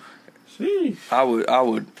 So Sheesh.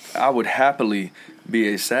 I would happily be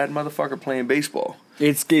a sad motherfucker playing baseball.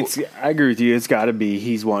 It's. I agree with you. It's got to be.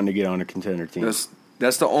 He's wanting to get on a contender team.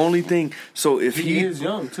 That's the only thing. So if He is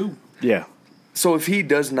young too. Yeah. So if he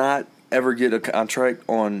does not ever get a contract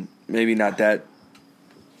on maybe not that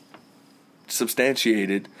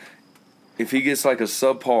substantiated, if he gets like a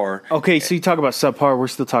subpar, Okay, so you talk about subpar. We're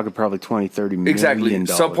still talking probably 20, 30 million. exactly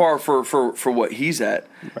dollars. subpar for what he's at,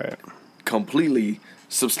 Right. completely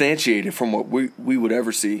substantiated from what we would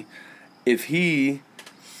ever see. If he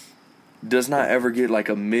does not ever get like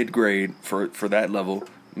a mid-grade for that level,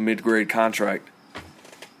 mid-grade contract,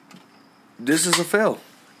 this is a fail.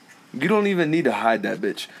 You don't even need to hide that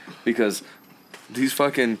bitch because these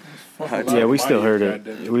fucking Yeah, we still heard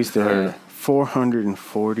Goddamn. it. We still heard it.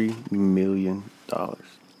 $440 million.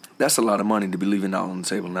 that's a lot of money to be leaving out on the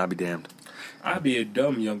table, and I'll be damned. I'd be a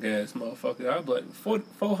dumb young ass motherfucker. I'd be like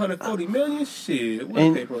 440 million. Shit, what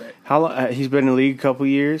And paper at? how long? He's been in the league a couple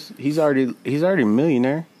years. He's already a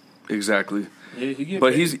millionaire. Exactly. Yeah, he get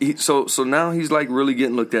But paid. so now he's like really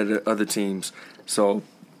getting looked at other teams. So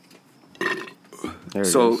There it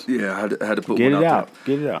is. yeah, I had to put Get one it out out.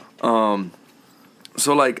 Get it out.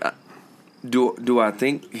 So like, do I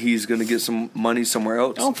think he's gonna get some money somewhere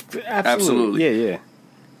else? Oh, Absolutely. Yeah, yeah.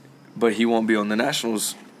 But he won't be on the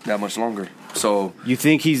Nationals that much longer. So You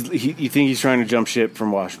think he's trying to jump ship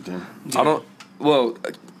from Washington? I don't. Well,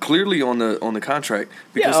 clearly on the contract.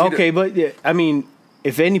 Yeah, he okay, but yeah, I mean,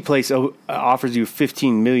 if any place offers you a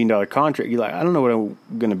 $15 million contract, you're like, I don't know what I'm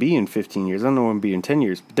going to be in 15 years. I don't know what I'm going to be in 10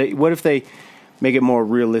 years. But what if they make it more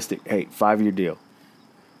realistic? Hey, 5-year deal.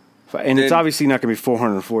 And it's obviously not going to be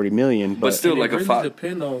 $440 million, but still, like it a really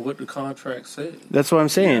depend on what the contract said. That's what I'm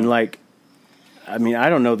saying. Yeah. Like, I mean, I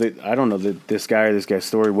don't know that this guy or this guy's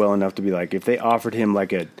story well enough to be like, if they offered him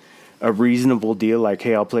like a reasonable deal, like,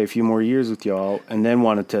 hey, I'll play a few more years with y'all, and then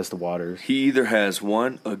want to test the waters. He either has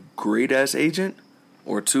one, a great ass agent,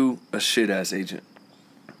 or two, a shit ass agent.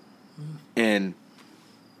 And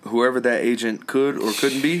whoever that agent could or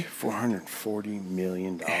couldn't be, $440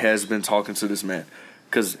 million has been talking to this man.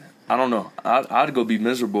 Because I don't know, I'd go be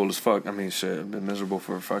miserable as fuck. I mean, shit, I've been miserable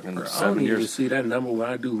for fucking 7 I don't years. even see that number when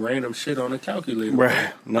I do random shit on a calculator.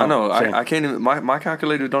 Right. No, I know. same. I can't even. My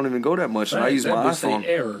calculator don't even go that much. And I use my iPhone.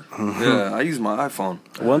 Error. Yeah, I use my iPhone.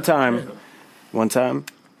 One time,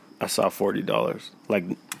 I saw $40, like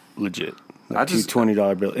legit. Like I just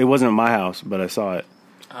 $20 bill. It wasn't at my house, but I saw it.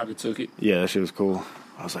 I'd have took it. Yeah, that shit was cool.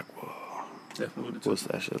 I was like, whoa, Definitely would have took what's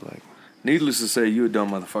that shit like? Needless to say, you a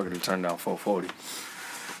dumb motherfucker to turn down 440.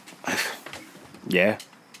 Yeah.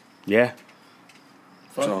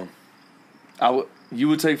 So, you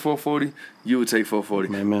would take 440. You would take 440.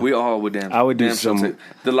 Man. We all would damn. I would do damn sure some- take.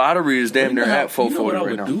 The lottery is damn near at 440 You know what I right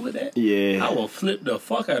would now. do with that? Yeah. I will flip the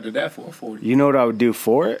fuck out of that 440. You know what I would do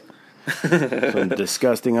for it? Some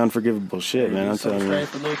disgusting, unforgivable shit, man. I'm telling you.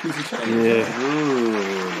 For a little piece of change.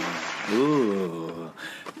 Yeah. Ooh.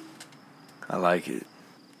 I like it.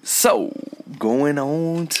 So, going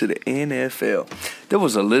on to the NFL. There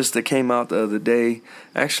was a list that came out the other day,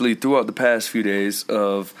 actually throughout the past few days,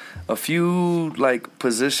 of a few like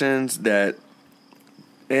positions that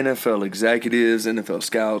NFL executives, NFL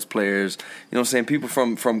scouts, players, you know what I'm saying, people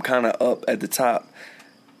from kind of up at the top,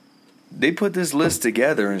 they put this list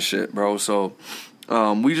together and shit, bro. So,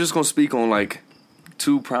 we just going to speak on like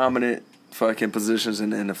two prominent fucking positions in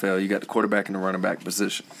the NFL. You got the quarterback and the running back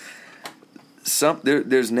position.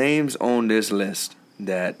 There's names on this list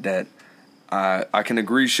that I can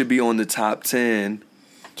agree should be on the top 10.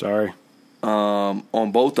 Sorry.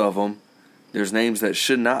 On both of them. There's names that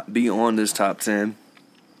should not be on this top 10.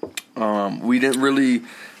 We didn't really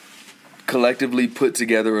collectively put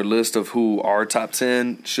together a list of who our top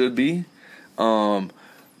 10 should be.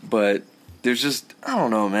 But there's just, I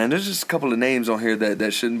don't know, man. There's just a couple of names on here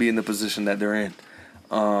that shouldn't be in the position that they're in.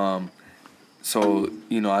 So,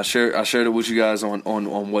 you know, I shared it with you guys on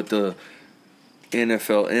what the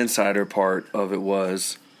NFL insider part of it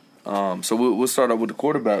was. So we'll start out with the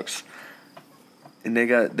quarterbacks. And they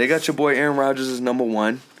got your boy Aaron Rodgers as number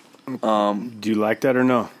one. Do you like that or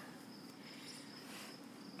no?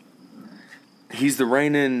 He's the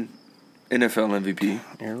reigning NFL MVP.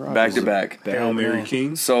 Aaron Rodgers Back to is back. a bad Hail Mary man.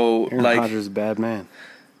 King. So, Aaron like, Rodgers is a bad man.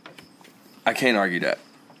 I can't argue that.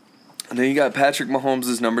 And then you got Patrick Mahomes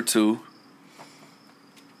as number two.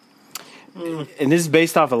 And this is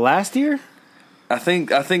based off of last year? I think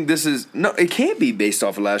this is no. It can't be based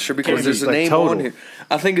off of last year because Can't there's be, a like, name total. on here.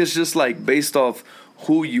 I think it's just like based off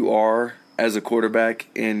who you are as a quarterback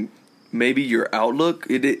and maybe your outlook.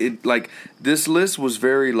 It like this list was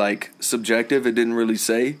very like subjective. It didn't really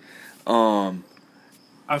say. I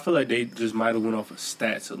feel like they just might have went off of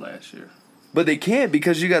stats of last year. But they can't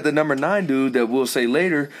because you got the number 9 dude that we'll say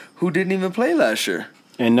later who didn't even play last year.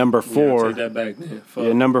 And number Yeah, 4, take that back then.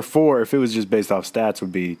 Fuck. number 4, if it was just based off stats,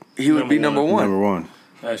 would be He would be number one. number 1.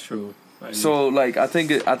 That's true. So like I think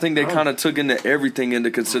they kind of took into everything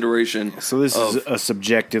into consideration. So this is a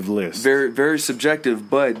subjective list. Very very subjective,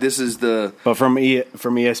 but this is the But from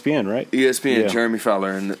ESPN, right? ESPN Yeah. Jeremy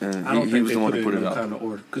Fowler and I don't he think was they the one put who put it in out. kind of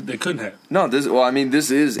order because they couldn't have. No, this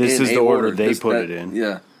is in the a order they This- put that- it in.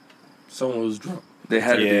 Yeah, Someone was drunk. they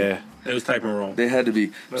had to Yeah. be. They was typing wrong. They had to be.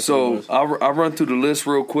 That's what it So was. I'll run through the list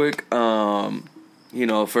real quick. You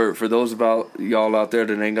know, for those about y'all out there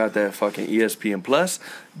that ain't got that fucking ESPN Plus,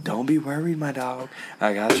 don't be worried, my dog.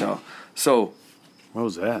 I got y'all. So What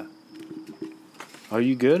was that? Are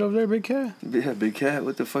you good over there, Big Cat? yeah, Big Cat,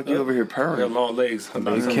 what the fuck you over here I got purring? long legs. Big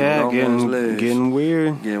Long Cat ass legs. getting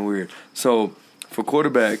weird. Getting weird. So for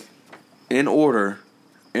quarterback, in order,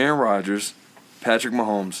 Aaron Rodgers, Patrick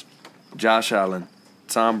Mahomes, Josh Allen,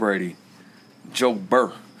 Tom Brady, Joe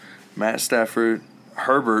Burrow, Matt Stafford,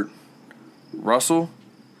 Herbert, Russell,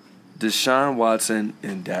 Deshaun Watson,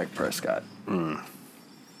 and Dak Prescott.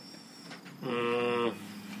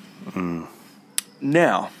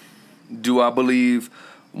 Now, do I believe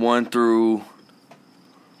 1 through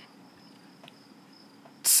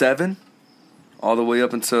 7? All the way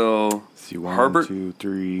up until See, 1, Herbert? 2,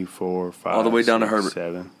 3, 4, 5. All the way down to 6, Herbert.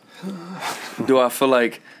 7. Do I feel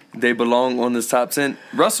like they belong on this top 10?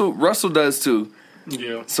 Russell does too.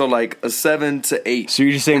 Yeah. So like a 7 to 8. So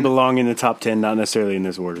you're just saying belong in the top 10, not necessarily in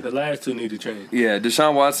this order. The last two need to change. Yeah,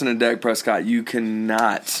 Deshaun Watson and Dak Prescott, you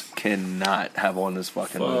cannot have on this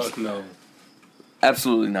fucking list. Fuck no.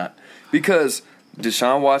 Absolutely not. Because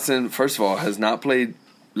Deshaun Watson, first of all, has not played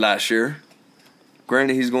last year.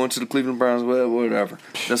 Granted, he's going to the Cleveland Browns, whatever.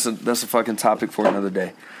 That's a fucking topic for another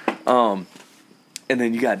day. And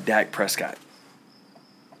then you got Dak Prescott.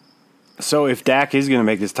 So if Dak is going to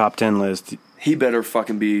make this top 10 list, He better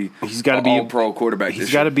fucking be he's got to be all-pro quarterback He's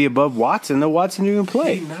this got year. to be above Watson. Though Watson didn't even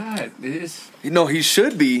play. He not. It's No, he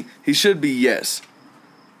should be. He should be, yes.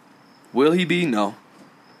 Will he be? No.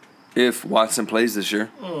 If Watson plays this year.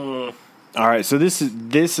 All right, so this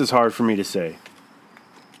is hard for me to say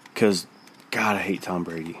because, God, I hate Tom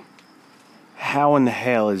Brady. How in the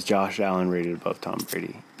hell is Josh Allen rated above Tom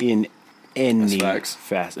Brady in any That's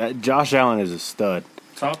facts. fast? Josh Allen is a stud.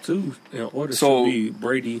 top two in order So- should be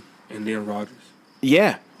Brady and then Rodgers.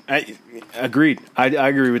 Yeah, agreed. I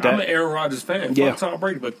agree with I'm that. an Aaron Rodgers fan. Yeah. Fuck Tom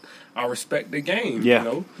Brady, but I respect the game. Yeah, You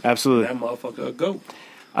know? absolutely. That motherfucker a GOAT.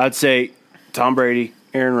 I'd say Tom Brady,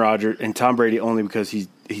 Aaron Rodgers, and Tom Brady only because he's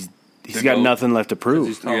got GOAT. nothing left to He's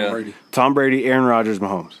prove. Tom Yeah. Brady. Tom Brady, Aaron Rodgers,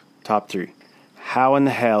 Mahomes, top 3. How in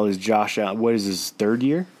the hell is Josh Allen? What is his third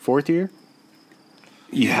year, fourth year?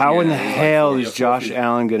 How in the it's like hell fourth is year, Josh fourth year.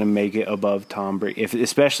 Allen going to make it above Tom Brady?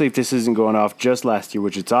 Especially if this isn't going off just last year,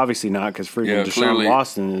 which it's obviously not because freaking Yeah, Deshaun clearly.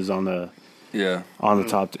 Watson is on the Yeah.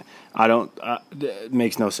 top. I don't. It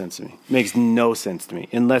makes no sense to me. Makes no sense to me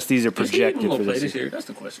unless these are Is he even projected gonna for play this this year. year? That's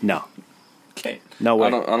the question. No, Can't. no way.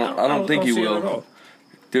 I don't think he see it at will. all.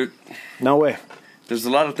 Dude, No way. there's a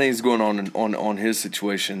lot of things going on his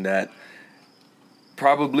situation that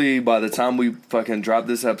probably by the time we fucking drop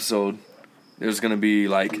this episode, there's gonna be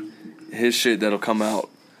like his shit that'll come out,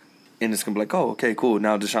 and it's gonna be like, oh, okay, cool.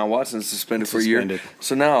 Now Deshaun Watson's suspended for a year. Suspended.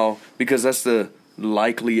 So now, because that's the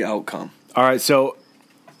likely outcome. All right, so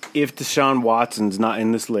if Deshaun Watson's not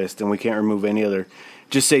in this list and we can't remove any other,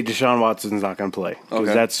 just say Deshaun Watson's not going to play because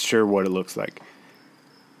Okay. that's sure what it looks like.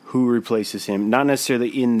 Who replaces him? Not necessarily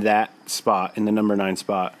in that spot, in the number 9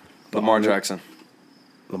 spot. but Lamar on the- Jackson.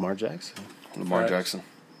 Lamar Jackson. Lamar Facts. Jackson.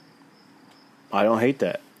 I don't hate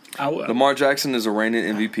that. I would, Lamar Jackson is a reigning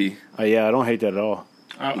MVP. Yeah, I don't hate that at all.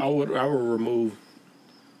 I would remove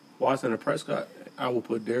Watson and Prescott. I would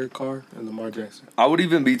put Derek Carr and Lamar Jackson. I would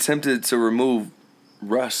even be tempted to remove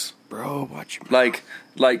Russ. Bro, watch your Like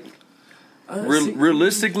See,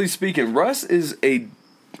 realistically speaking, Russ is a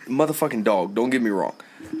motherfucking dog. Don't get me wrong.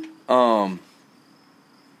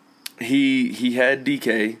 He had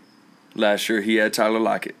DK last year. He had Tyler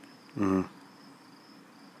Lockett. Mm-hmm.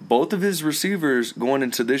 Both of his receivers going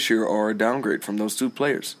into this year are a downgrade from those two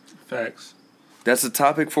players. Facts. That's a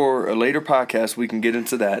topic for a later podcast. We can get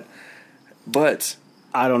into that. But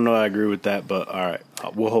I don't know I agree with that, but all right.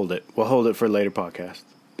 We'll hold it. We'll hold it for a later podcast.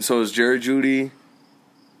 so is Jerry Jeudy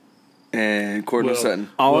and Courtland Sutton.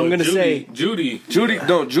 All I'm going to say... Judy. Judy's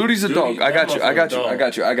a Judy, dog. I that got you.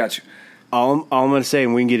 motherfucker I got you. All I'm going to say,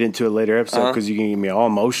 and we can get into a later episode Uh-huh. because you can get me all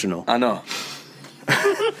emotional. I know.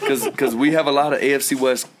 Because we have a lot of AFC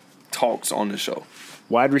West talks on the show.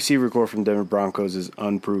 Wide receiver core from Denver Broncos is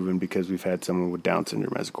unproven because we've had someone with Down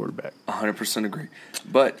syndrome as a quarterback. 100% agree.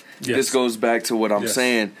 But Yes. this goes back to what I'm Yes.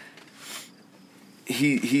 saying.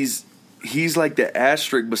 He's like the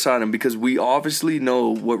asterisk beside him because we obviously know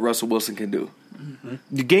what Russell Wilson can do.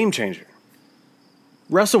 The game changer.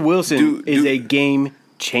 Russell Wilson is a game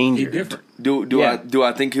changer. He different. Do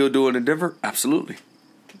I think he'll do it in Denver? Absolutely.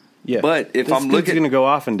 Yeah. But if this I'm looking- going to go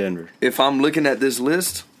off in Denver. If I'm looking at this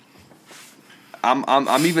list,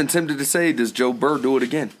 I'm even tempted to say, does Joe Burrow do it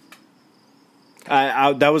again?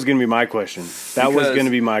 That was going to be my question. That was Because- going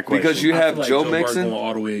to be my question. because you I have feel like Joe Burrow Mixon. going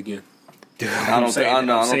all the way again. I don't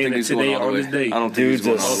think he's going all the way. Today, I don't think he's Dude's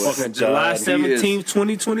going a all the way. Motherfucking July stud. He is. 17th,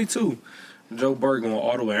 2022. Joe Burrow going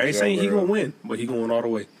all the way. I ain't saying he Burrow. gonna win, but he going all the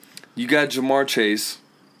way. You got Jamar Chase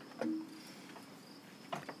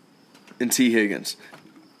and T. Higgins.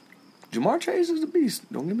 Jamar Chase is a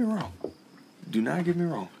beast. Don't get me wrong. Do not get me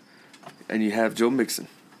wrong. And you have Joe Mixon.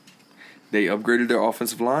 They upgraded their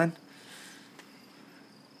offensive line.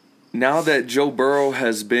 Now that Joe Burrow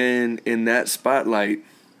has been in that spotlight,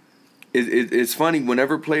 it's funny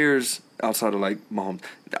whenever players outside of like Mahomes,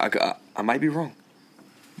 I might be wrong,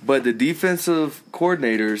 but the defensive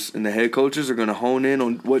coordinators and the head coaches are going to hone in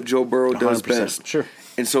on what Joe Burrow does 100%. best. Sure.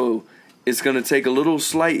 And so it's going to take a little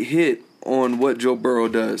slight hit on what Joe Burrow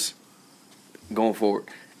does going forward.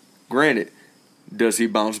 Granted, does he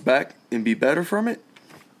bounce back and be better from it?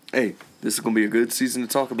 Hey, this is going to be a good season to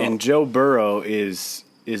talk about. And Joe Burrow is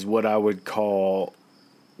what I would call,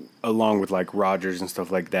 along with like Rodgers and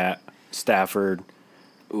stuff like that, Stafford.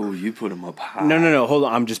 Ooh, you put him up high. No. Hold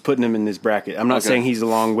on. I'm just putting him in this bracket. I'm not saying he's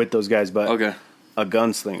along with those guys, but a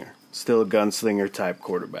gunslinger. Still a gunslinger type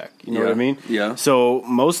quarterback. You know what I mean? Yeah. So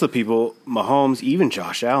most of the people, Mahomes, even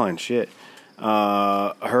Josh Allen,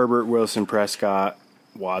 Herbert, Wilson, Prescott,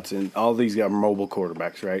 Watson, all these got mobile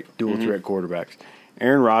quarterbacks, right? Dual threat quarterbacks.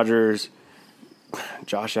 Aaron Rodgers,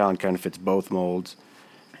 Josh Allen kind of fits both molds.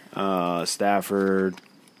 Stafford,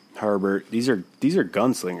 Herbert, these are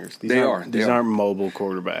gunslingers. These aren't mobile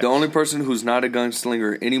quarterbacks. The only person who's not a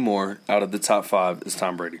gunslinger anymore out of the top 5 is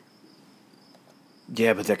Tom Brady.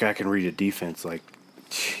 Yeah, but that guy can read a defense like.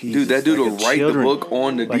 Jesus, dude, that dude will write the book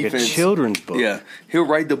on the defense. Like a children's book. Yeah, he'll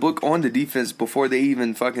write the book on the defense before they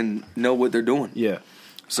even fucking know what they're doing. Yeah.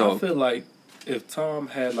 So I feel like if Tom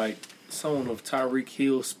had like someone of Tyreek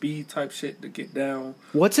Hill speed type shit to get down.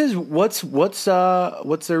 What's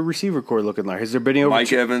their receiver core looking like? Has there been any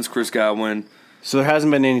Mike Evans, Chris Godwin? So there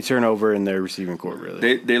hasn't been any turnover in their receiving core,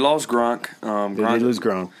 really. They lost Gronk. They did lose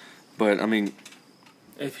Gronk, but I mean,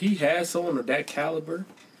 if he has someone of that caliber,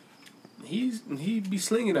 he'd be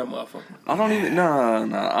slinging that motherfucker. I don't even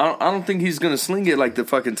I don't think he's gonna sling it like the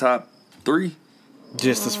fucking top 3.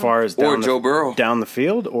 Just as far as Joe Burrow down the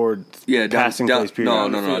field, or passing plays. No,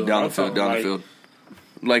 down the field.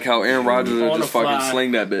 Like how Aaron Rodgers would just fucking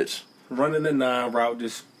sling that bitch. Running the 9 route,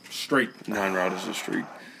 just straight. 9 route is just straight.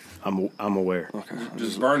 I'm aware. Okay,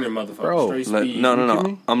 just burning motherfucker. Straight speed.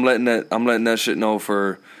 No. I'm letting that shit know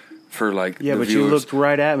for like yeah, the but viewers. You looked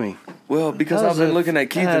right at me. Well, because I've been looking at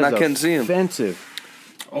Keith and I couldn't see him. Offensive.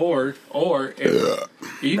 Or if,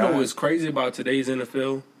 you know what's crazy about today's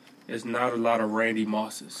NFL? There's not a lot of Randy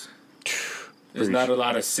Mosses. There's not a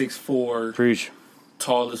lot of 6'4",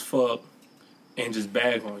 tall as fuck, and just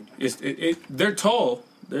bag on you. They're tall.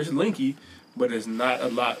 There's Linky, but there's not a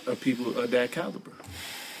lot of people of that caliber.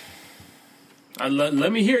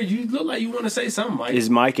 Let me hear. You look like you want to say something, Mike. Is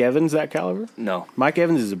Mike Evans that caliber? No. Mike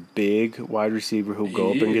Evans is a big wide receiver who'll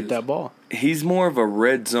go up and get that ball. He's more of a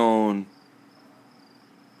red zone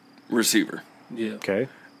receiver. Yeah. Okay.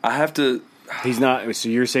 I have to. He's not. So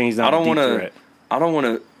you're saying he's not a deep threat? I don't want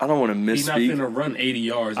to misspeak. He's not going to run 80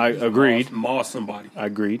 yards. I agreed. Moss somebody. I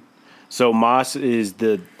agreed. So Moss is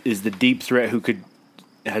the deep threat who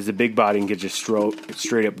has a big body and could just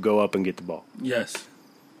straight up go up and get the ball. Yes.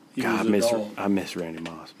 God, I miss Randy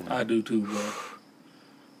Moss, man. I do too, bro.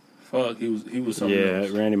 Fuck, he was something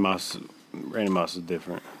else. Randy Moss is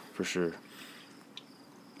different for sure.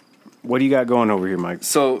 What do you got going over here, Mike?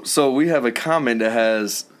 So we have a comment that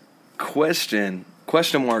has question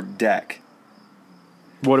mark Dak.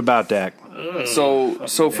 What about Dak? So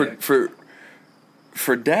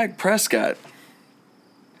for Dak Prescott,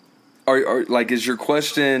 are like, is your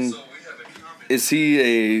question, is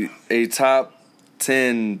he a top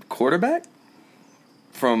 10 quarterback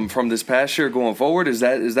from this past year going forward? Is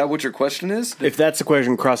that what your question is? If that's the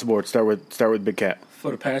question, cross the board. Start with Big Cat. For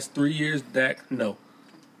the past 3 years, Dak, no.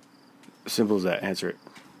 Simple as that. Answer it.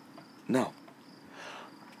 No.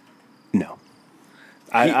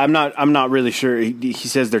 I'm not really sure. He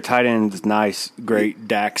says their tight end is nice, great.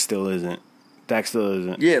 Dak still isn't.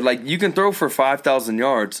 Yeah, like you can throw for 5,000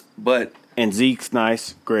 yards, but and Zeke's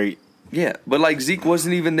nice, great. Yeah, but like Zeke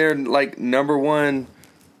wasn't even their like number 1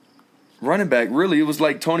 running back. Really, it was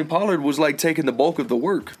like Tony Pollard was like taking the bulk of the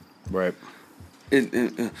work. Right.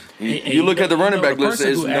 You look at the running back list.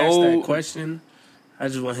 There's no that question. I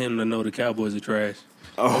just want him to know the Cowboys are trash.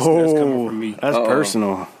 That's coming from me. That's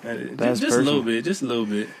personal. Just a little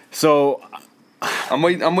bit. So I'm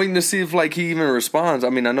waiting to see if like he even responds. I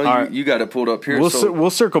mean, I know you got it pulled up here. We'll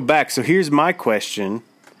circle back. So here's my question,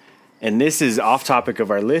 and this is off topic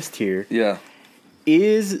of our list here. Yeah,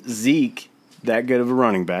 is Zeke that good of a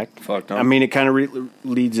running back? Fuck no. I mean, it kind of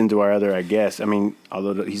leads into our other, I guess. I mean,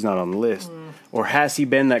 although he's not on the list, or has he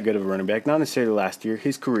been that good of a running back? Not necessarily last year,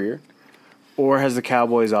 his career, or has the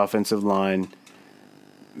Cowboys' offensive line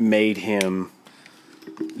made him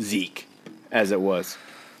Zeke as it was?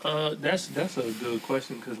 That's a good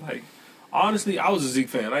question because, like, honestly, I was a Zeke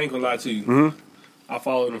fan. I ain't gonna lie to you. Mm-hmm. I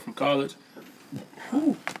followed him from college.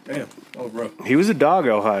 Whew, damn, bro. He was a dog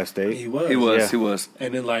at Ohio State. He was. Yeah. He was.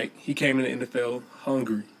 And then, like, he came in the NFL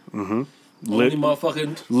hungry. Mm-hmm. Only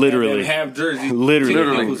motherfucking literally half jersey.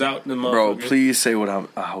 Literally was out in the bro. Please say what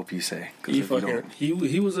I hope you say. He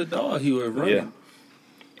was a dog. He was running,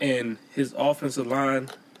 and his offensive line.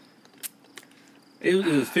 It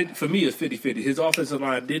was for me. It's 50-50. His offensive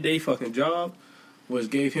line did their fucking job,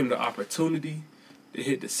 gave him the opportunity to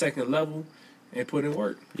hit the second level and put in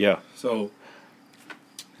work. Yeah. So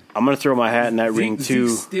I'm going to throw my hat in that ring, too.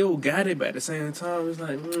 Zeke still got it, but at the same time, it's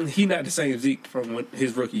like, he not the same Zeke from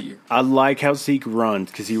his rookie year. I like how Zeke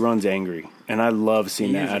runs because he runs angry, and I love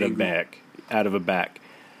seeing that out of a back.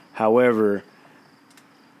 However,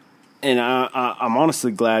 and I'm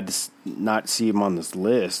honestly glad to not see him on this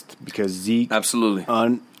list because Zeke, absolutely,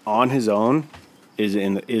 on his own,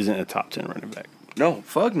 isn't a top 10 running back. No,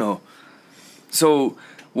 fuck no. So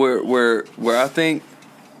where I think.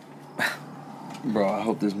 Bro, I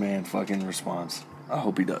hope this man fucking responds. I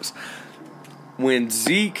hope he does. When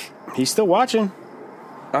Zeke... He's still watching.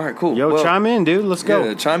 All right, cool. Yo, chime in, dude. Let's go.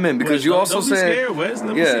 Yeah, chime in, because you also said... Don't be scared, Wes.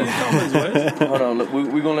 Let me see your comments, Wes. Hold on, we're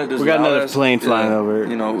going to let this... We got another plane flying over.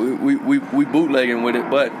 You know, we bootlegging with it,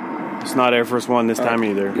 but... It's not Air Force One this time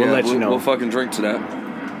either. We'll let you know. We'll fucking drink to that.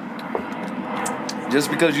 Just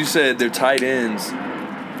because you said their tight ends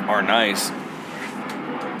are nice.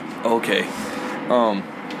 Okay.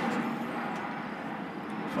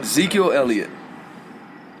 Ezekiel Elliott.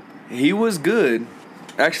 He was good.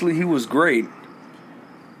 Actually, he was great.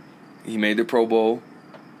 He made the Pro Bowl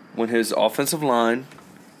when his offensive line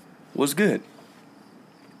was good.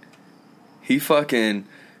 He fucking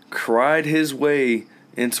cried his way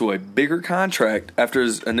into a bigger contract after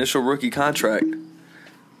his initial rookie contract.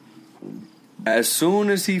 As soon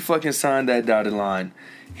as he fucking signed that dotted line,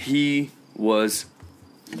 he was...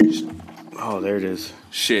 Oh, there it is.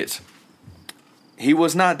 Shit. He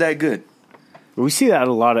was not that good. We see that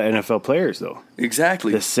a lot of NFL players, though.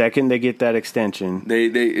 Exactly. The second they get that extension,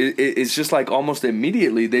 it's just like almost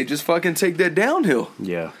immediately they just fucking take that downhill.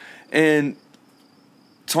 Yeah. And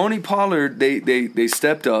Tony Pollard, they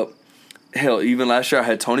stepped up. Hell, even last year I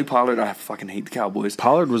had Tony Pollard. I fucking hate the Cowboys.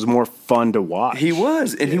 Pollard was more fun to watch. He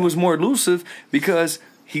was, and he was more elusive because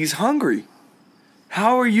he's hungry.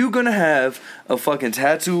 How are you gonna have a fucking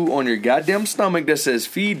tattoo on your goddamn stomach that says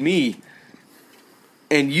 "Feed me"?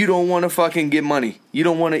 And you don't want to fucking get money. You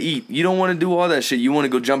don't want to eat. You don't want to do all that shit. You want to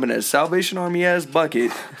go jump in that Salvation Army ass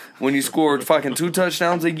bucket when you scored fucking 2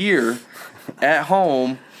 touchdowns a year at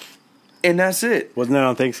home, and that's it. Wasn't that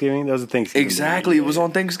on Thanksgiving? That was a Thanksgiving. Exactly. It was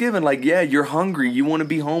on Thanksgiving. Like, yeah, you're hungry. You want to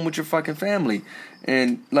be home with your fucking family.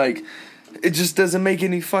 And, like, it just doesn't make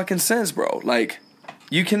any fucking sense, bro. Like,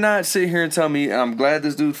 you cannot sit here and tell me, I'm glad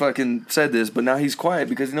this dude fucking said this, but now he's quiet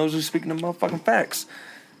because he knows he's speaking the motherfucking facts.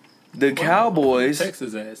 The Cowboys... Text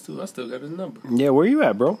his ass, too. I still got his number. Yeah, where you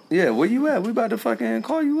at, bro? Yeah, where you at? We about to fucking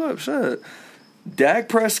call you up. Shut. Dak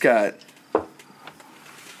Prescott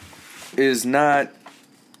is not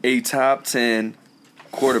a top 10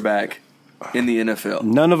 quarterback in the NFL.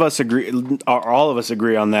 None of us agree, or all of us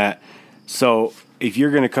agree on that. So if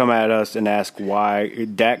you're going to come at us and ask why,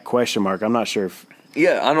 Dak question mark, I'm not sure if...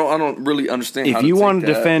 Yeah, I don't really understand if how you to want to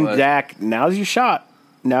defend but... Dak, now's your shot.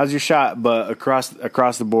 Now's your shot, but across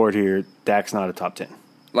the board here, Dak's not a top 10.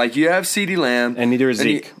 Like, you have CeeDee Lamb. And neither is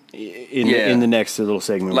Zeke in the next little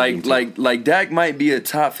segment. Like Dak might be a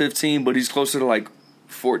top 15, but he's closer to, like,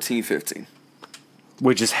 14, 15.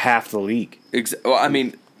 Which is half the league. Well, I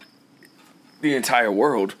mean, the entire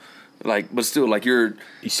world. Like, but still, like, you're...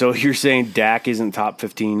 So you're saying Dak isn't top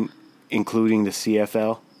 15, including the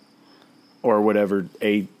CFL? Or whatever,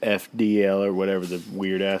 AFDL or whatever the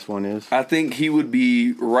weird-ass one is? I think he would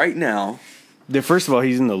be, right now... First of all,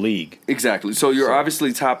 he's in the league. Exactly. So you're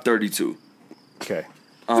obviously top 32. Okay.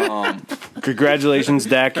 Congratulations,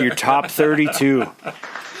 Dak. You're top 32.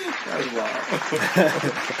 That's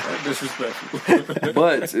wild. Disrespectful.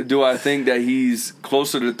 But do I think that he's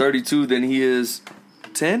closer to 32 than he is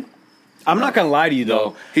 10? I'm not going to lie to you, though.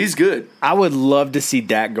 No, he's good. I would love to see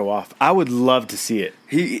Dak go off. I would love to see it.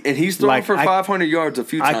 He's thrown for 500 yards a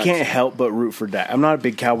few times. I can't help but root for Dak. I'm not a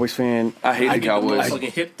big Cowboys fan. I hate the Cowboys.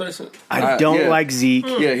 I don't like Zeke.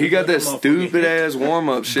 Yeah, he got that stupid-ass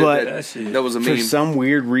warm-up shit. But that was a meme. For some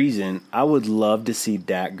weird reason, I would love to see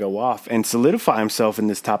Dak go off and solidify himself in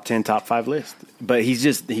this top 10, top 5 list. But he's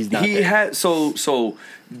not there. So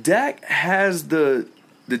Dak has the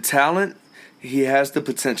talent. He has the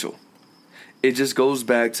potential. It just goes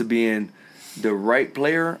back to being the right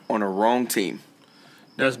player on a wrong team.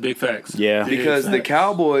 That's big facts. Yeah. Because the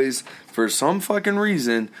Cowboys, for some fucking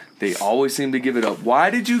reason, they always seem to give it up.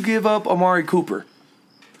 Why did you give up Amari Cooper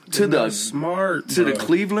to the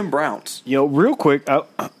Cleveland Browns? You know, real quick,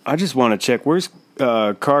 I just want to check. Where's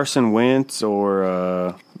Carson Wentz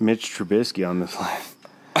or Mitch Trubisky on this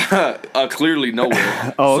list? Clearly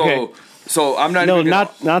nowhere. Oh, okay. So I'm not. No, even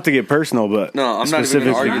not to get personal, but no, I'm not even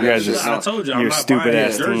specifically you guys. I told you, you're stupid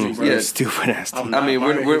ass team. Yeah, stupid ass team. I mean,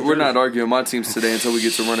 we're not arguing my teams today until we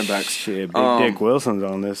get to running backs. Shit, Big Dick Wilson's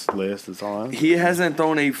on this list. That's all. He hasn't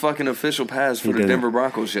thrown a fucking official pass for the Denver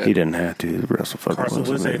Broncos yet. He didn't have to. Russell fucking Carson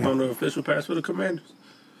Wilson. Wentz ain't thrown an official pass for the Commanders.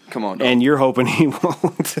 Come on, dog. And you're hoping he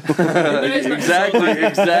won't.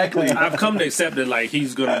 Exactly. I've come to accept that like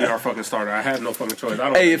he's gonna be our fucking starter. I have no fucking choice. I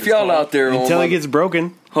don't Hey, if y'all out there Until he gets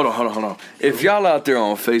broken. Hold on. If y'all out there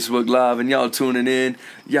on Facebook Live and y'all tuning in,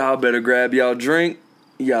 y'all better grab y'all drink.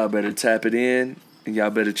 Y'all better tap it in. And y'all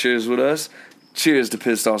better cheers with us. Cheers to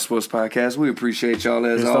Pissed Off Sports Podcast. We appreciate y'all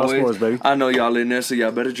as Pissed always. Off Sports, baby. I know y'all in there, so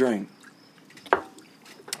y'all better drink.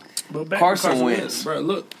 Carson Wentz. Bro,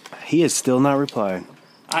 look. He is still not replied.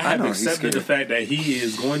 I have accepted the fact that he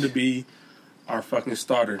is going to be our fucking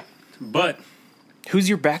starter. But who's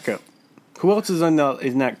your backup? Who else is in that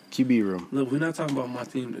QB room? Look, we're not talking about my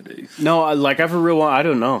team today. No, like I for real, I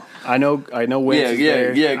don't know. I know. Wentz is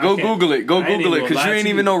there. Yeah. Go Google it. Go Google it, because you ain't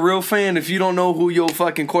even no real fan if you don't know who your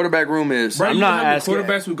fucking quarterback room is. Bro, I'm not asking the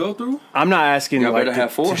quarterbacks we go through. I'm not asking like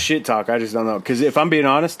to shit talk. I just don't know. Because if I'm being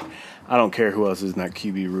honest, I don't care who else is in that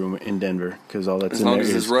QB room in Denver. Because all that's as in long there as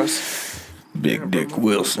is it's Russ. Big Dick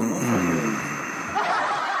Wilson.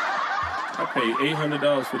 I paid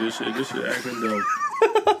 $800 for this shit. This shit acting dumb.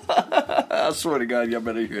 I swear to God, y'all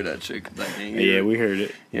better hear that shit. Yeah, we heard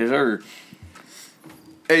it. Yes, sir.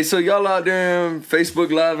 Hey, so y'all out there on Facebook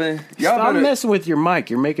Living, y'all Stop messing with your mic.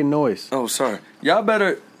 You're making noise. Oh, sorry. Y'all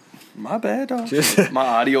better. My bad, dog. My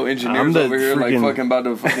audio engineer's over here like fucking about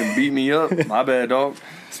to fucking beat me up. My bad, dog.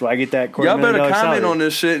 So I get that. Y'all better comment on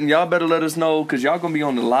this shit and y'all better let us know because y'all gonna be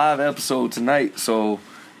on the live episode tonight. So,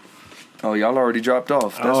 y'all already dropped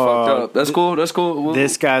off. That's fucked up. That's cool.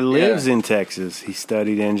 This guy lives in Texas. He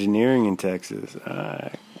studied engineering in Texas. All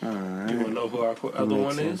right. You wanna know who our other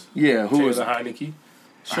one is? Yeah, who is Heineke?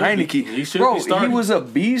 Heineke, he was a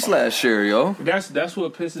beast last year, yo. That's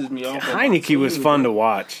what pisses me off. Heineke was fun to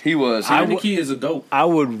watch. He was. Heineke is a goat. I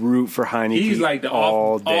would root for Heineke. He's like the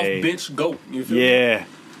off bench goat. You feel me?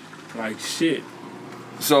 Like shit.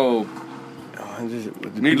 So,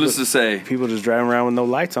 needless to say, people just driving around with no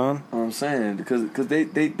lights on. I'm saying because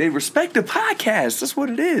they respect the podcast. That's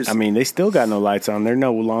what it is. I mean, they still got no lights on. They're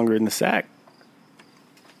no longer in the sack.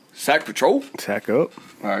 Sack patrol. Sack up.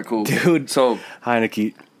 All right, cool, dude. So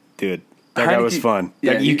Heineke, dude, that guy was fun.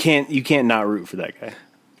 Yeah, you can't not root for that guy.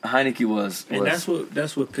 Heineke was, and that's what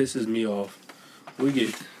pisses me off.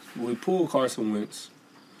 We pull Carson Wentz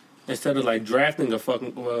instead of like drafting a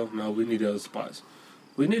fucking. Well, no, we need other spots.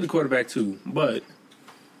 We need a quarterback too, but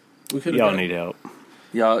we could. Y'all need help.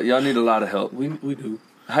 Y'all need a lot of help. We do.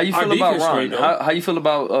 How you feel about Ron? How you feel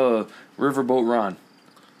about Riverboat Ron?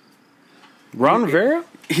 Ron Rivera?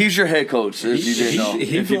 He's your head coach. If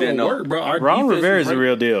you didn't know, work, bro. Ron Rivera is the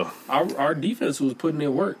real deal. Our defense was putting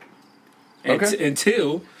in work.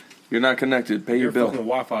 Until you're not connected. Pay your bill. Fucking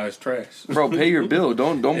Wi-Fi is trash, bro. Pay your bill.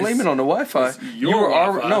 Don't blame it on the Wi-Fi. You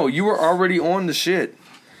were already on the shit.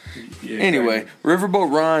 Yeah, anyway, exactly.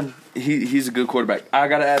 Riverboat Ron, he's a good quarterback. I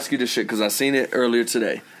gotta ask you this shit because I seen it earlier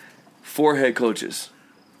today. 4 head coaches.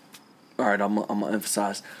 All right, I'm gonna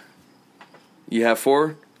emphasize. You have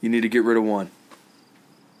 4. You need to get rid of 1.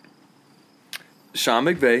 Sean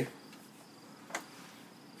McVay.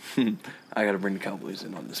 I got to bring the Cowboys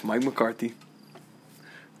in on this. Mike McCarthy.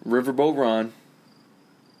 Riverboat Ron.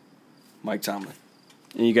 Mike Tomlin.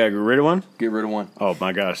 And you got to get rid of 1? Get rid of 1. Oh,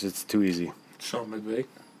 my gosh. It's too easy. Sean McVay.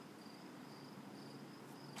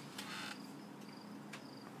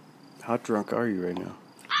 How drunk are you right now?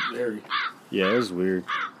 Very. Yeah, it was weird.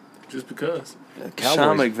 Just because.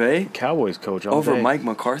 Sean McVay? Cowboys coach all over day. Mike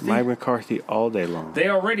McCarthy? Mike McCarthy all day long. They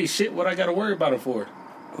already shit what I got to worry about him for.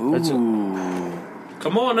 Ooh.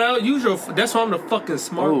 Come on now. That's why I'm the fucking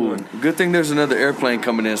smart one. Good thing there's another airplane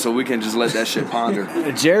coming in so we can just let that shit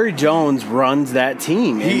ponder. Jerry Jones runs that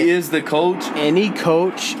team. He is the coach. Any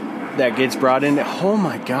coach that gets brought in, oh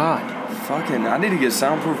my God. Fucking, I need to get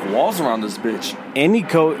soundproof walls around this bitch. Any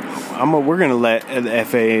coach, we're gonna let the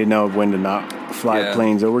FAA know when to not fly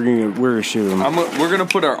planes, or we're gonna shoot them. We're gonna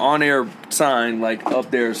put our on-air sign like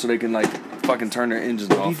up there so they can like fucking turn their engines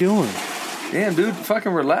off. What are you doing? Damn, dude,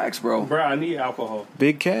 fucking relax, bro. Bro, I need alcohol.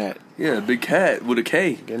 Big Cat. Yeah, Big Cat with a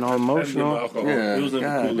K. Getting all emotional. Yeah,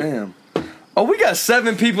 God damn. Oh, we got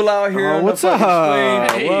 7 people out here. Oh, what's up?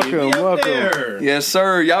 Hey, welcome. Yes,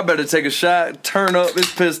 sir. Y'all better take a shot. Turn up.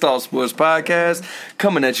 It's Pissed Off Sports Podcast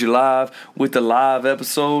coming at you live with the live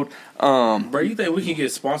episode. Bro, you think we can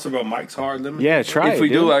get sponsored by Mike's Hard Lemon? Yeah, try it. If we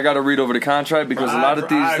do, I got to read over the contract because a lot of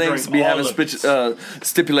these things be having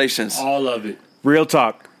stipulations. All of it. Real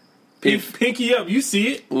talk. Pinky up. You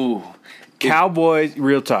see it. Ooh. Cowboys,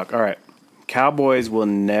 real talk. All right. Cowboys will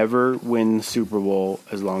never win the Super Bowl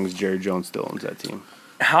as long as Jerry Jones still owns that team.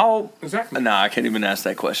 How? Exactly. Nah, I can't even ask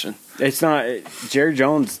that question. It's not Jerry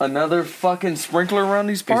Jones. Another fucking sprinkler around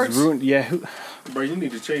these parts? Ruined, yeah. Bro, you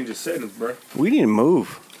need to change the settings, bro. We need to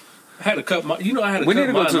move. I had to cut my. You know, I had to We cut need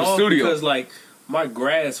to go mine to the off studio. because like my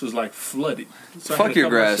grass was like flooded. So Fuck your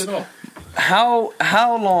grass. How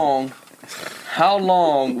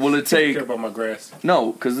long will it Take take? care about my grass.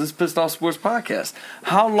 No, because this is Pissed Off Sports Podcast.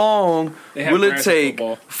 How long They have will it grass in take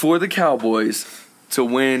football. for the Cowboys to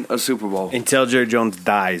win a Super Bowl? Until Jerry Jones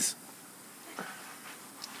dies.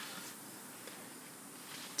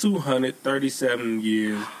 237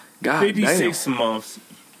 years, God 56 damn. months,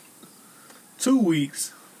 2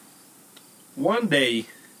 weeks, 1 day,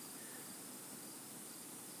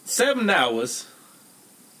 7 hours,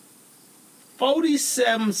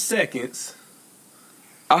 47 seconds.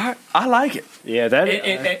 I like it. Yeah, that.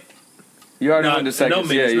 And, You already No, won the seconds. no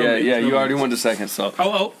minutes, no minutes, yeah. no You already minutes. won the seconds. So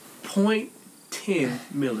 0.10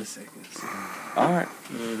 milliseconds. all right,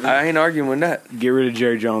 I ain't arguing with that. Get rid of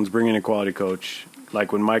Jerry Jones, bring in a quality coach.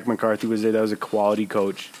 Like when Mike McCarthy was there, that was a quality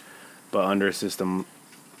coach, but under a system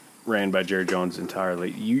ran by Jerry Jones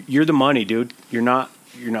entirely. You're the money, dude. You're not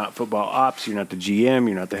football ops. You're not the GM.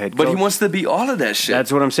 You're not the head coach. But he wants to be all of that shit.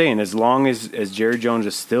 That's what I'm saying. As long as Jerry Jones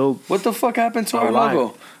is still What the fuck happened to our Alive.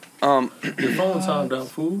 logo? Your phone timed out,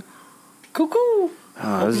 fool. Cuckoo. oh,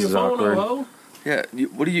 this Your is phone awkward. up, ho. Yeah.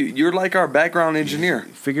 What do you? You're like our background engineer.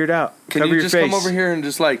 Figure it out. Can Cover you your just face. come over here and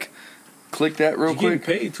just like click that real You getting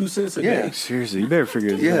quick? paid 2 cents a Yeah. day. Seriously, you better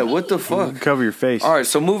figure this Yeah. out. What the fuck? Cover your face. All right,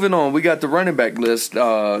 so moving on, we got the running back list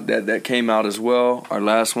that came out as well. Our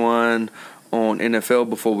last one on NFL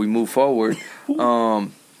before we move forward.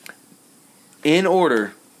 In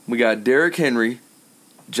order, we got Derrick Henry,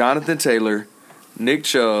 Jonathan Taylor, Nick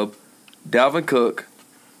Chubb, Dalvin Cook,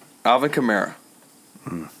 Alvin Kamara.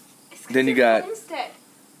 Then you got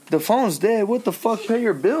the phone's dead. What the fuck? Pay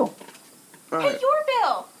your bill. All Pay right. your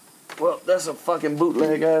bill. Well, that's a fucking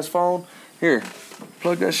bootleg ass phone. Here,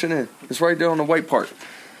 plug that shit in. It's right there on the white part.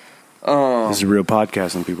 This is real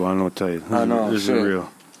podcasting, people. I don't know what to tell you. I know, This is shit. real.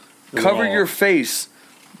 Cover Wow. your face.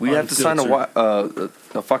 We have to sign Unfiltered.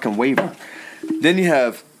 a fucking waiver. Then you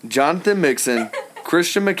have Jonathan Mixon,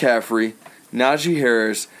 Christian McCaffrey, Najee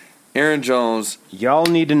Harris, Aaron Jones. Y'all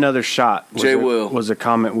need another shot. Jay Will. Was a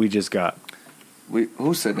comment we just got.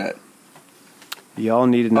 Who said that? Y'all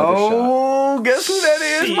need another shot. Oh, guess who that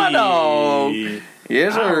is, my dog? Shit.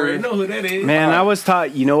 Yes, I already sir. know who that is. Man, I was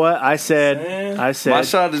taught. You know what? I said. My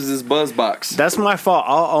shot is this buzz box. That's my fault.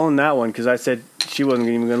 I'll own that one because I said she wasn't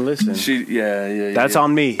even going to listen. Yeah. That's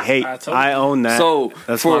on me. Hey, I told I you. own that. So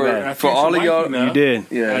that's for my bad. I for feel all of so y'all, wifey now. You did.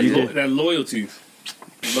 Yeah, That, you did. that loyalty.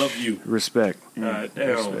 Love you. Respect. Damn.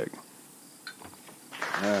 Respect.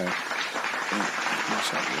 All right. My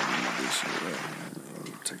shot really need this shit, right?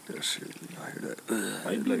 Take that shit. I hear that.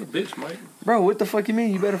 Why you like a bitch, Mike? Bro, what the fuck you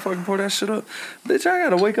mean? You better fucking pour that shit up. Bitch, I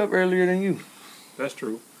gotta wake up earlier than you. That's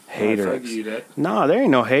true. Hater. I give you that. Nah, there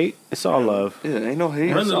ain't no hate. It's all love. Yeah, ain't no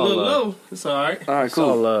hate. Runs a all little love. low. It's all right. All right, It's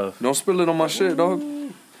all cool. love. Don't spill it on my shit, dog.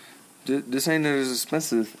 This ain't as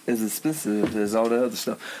expensive as all the other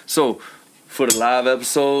stuff. So, for the live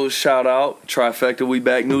episode, shout out, Trifecta, we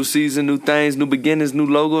back, new season, new things, new beginnings, new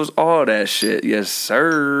logos, all that shit. Yes,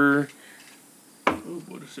 sir. Ooh,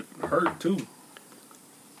 boy, this shit hurt too.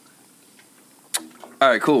 All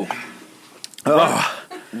right, cool.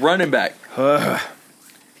 Running back.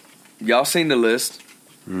 Y'all seen the list.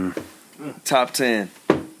 Top 10.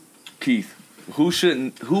 Keith, who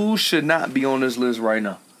should not be on this list right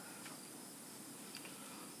now?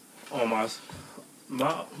 On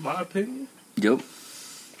my opinion, Yep.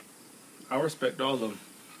 I respect all of them.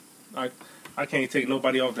 I can't take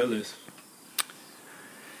nobody off that list.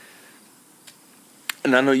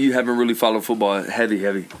 And I know you haven't really followed football heavy.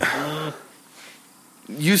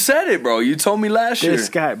 You said it, bro. You told me last year. This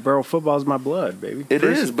guy, bro, football's my blood, baby. It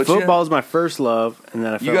is, but football's my first love, and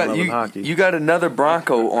then I You fell in love with got hockey. you got another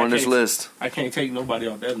Bronco on this can't- list. I can't take nobody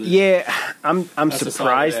off that list. Yeah, I'm That's a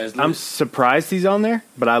surprised. solid-ass I'm list. surprised he's on there,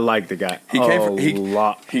 but I like the guy. He came from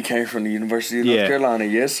lot. he came from the University of Yeah. North Carolina.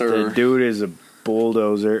 Yes, The sir. dude is a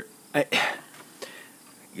bulldozer.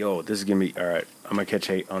 Yo, this is gonna be all right. I'm gonna catch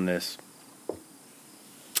hate on this.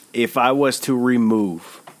 If I was to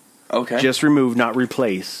remove, Okay. just remove, not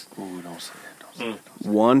replace, Ooh, don't say it. Don't say it.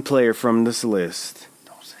 one player from this list,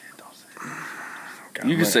 Don't say it. Don't say it. God, You I'm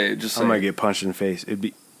can gonna- say it. Just say I might it. get punched in the face. It'd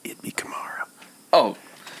be Kamara. Oh,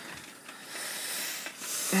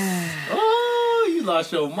 Oh, you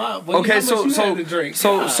lost your mind. Boy, okay. how So much you had to drink?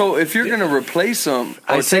 so if you're gonna replace him, or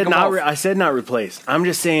I take said him not. off, I said not replace. I'm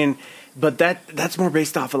just saying, but that's more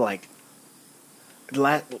based off of like, the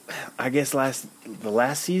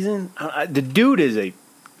last season. The dude is a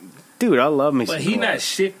dude. I love me. But some he Kamara. not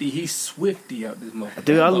shifty. He's swifty out this motherfucker.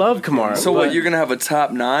 Dude, I love Kamara. So what? But- You're gonna have a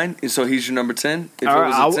top 9, and so he's your number 10. If it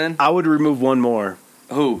was a 10, I would remove one more,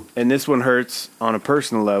 who? and this one hurts on a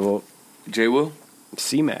personal level. J. Will?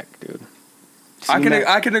 C-Mac, dude.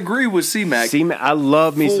 I can agree with C-Mac. I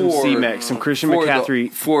love me some C-Mac, some Christian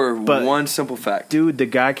McCaffrey. For one simple fact. Dude, the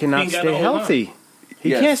guy cannot stay healthy. He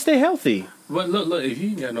can't stay healthy. But look, if you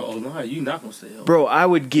ain't got no O-line, you're not going to stay healthy. Bro, I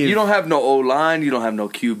would give... You don't have no O-line, you don't have no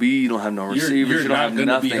QB, you don't have no receivers, you don't have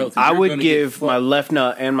nothing. I would give my left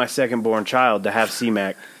nut and my second-born child to have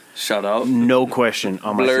C-Mac. Shout out. No question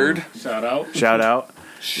on my Blurred. Shout out.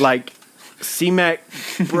 Like, C-Mac,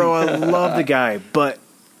 bro, I love the guy, but...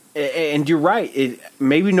 And you're right.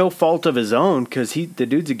 Maybe no fault of his own because the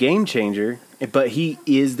dude's a game changer, but he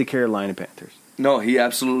is the Carolina Panthers. No, he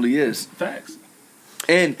absolutely is. Facts.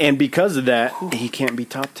 And because of that, he can't be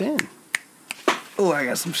top 10. Oh, I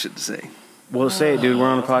got some shit to say. Well, say it, dude. We're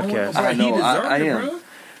on a podcast. I know. I am.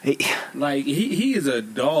 Bro. He is a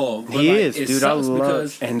dog. He is, dude. I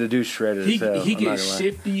love. And the dude shredded as hell. He gets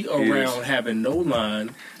shifty around having no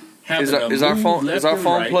line. Is our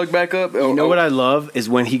phone plugged back up? You know what I love is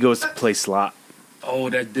when he goes to play slot. Oh,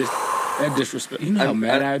 that disrespect. You know how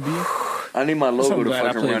mad I'd be. I need my logo to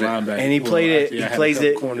fucking run it. And he played it. He plays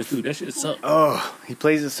it. Corners too. That shit sucks. Oh, he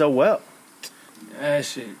plays it so well. That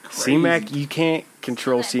shit crazy. C-Mac, you can't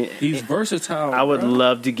control C-Mac. He's versatile. I would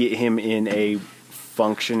love to get him in a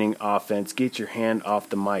functioning offense. Get your hand off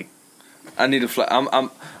the mic. I need to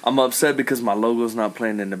I'm upset because my logo's not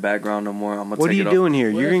playing in the background no more. What are you doing here?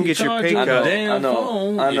 You're gonna get your pay cut. I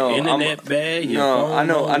know. Internet bad. I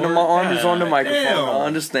know. My arm is on the microphone. Damn. I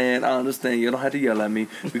understand. You don't have to yell at me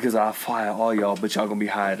because I'll fire all y'all, but y'all gonna be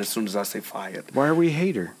hired as soon as I say fired. Why are we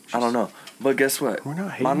hater? I don't know. But guess what? We're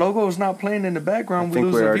not hating. My logo is not playing in the background. We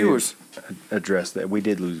losing viewers. Addressed that. We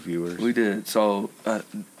did lose viewers. We did. So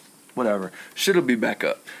whatever. Shit'll be back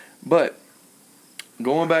up. But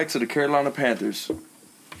going back to the Carolina Panthers,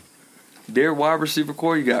 their wide receiver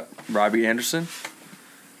core, you got Robbie Anderson,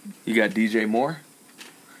 you got DJ Moore,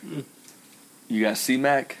 you got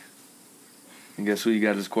C-Mac, and guess who you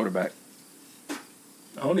got as quarterback?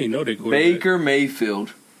 I don't even know that quarterback. Baker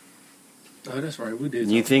Mayfield. Oh, that's right. We did.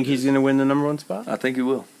 You think he's going to win the number one spot? I think he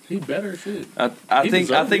will. He better should.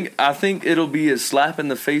 I think it'll be a slap in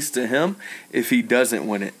the face to him if he doesn't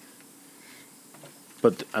win it.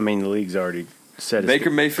 But I mean, the league's already said Baker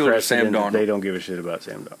Mayfield or Sam Darnold. They don't give a shit about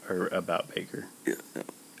about Baker.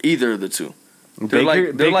 Either of the two. Baker's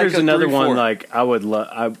like another 3-4. One. Like I would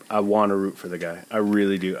I want to root for the guy. I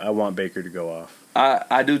really do. I want Baker to go off.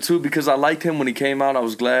 I do too because I liked him when he came out. I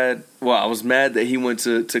was glad. Well, I was mad that he went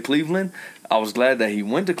to Cleveland. I was glad that he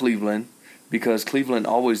went to Cleveland because Cleveland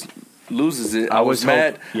always loses it. I was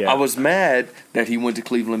mad that he went to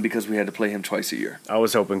Cleveland because we had to play him twice a year. I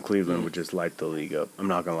was hoping Cleveland would just light the league up. I'm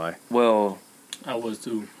not gonna lie. Well, I was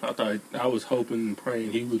too. I was hoping and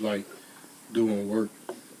praying he was like doing work.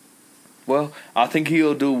 Well, I think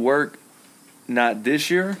he'll do work. Not this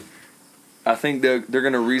year. I think they're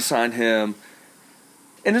gonna re-sign him.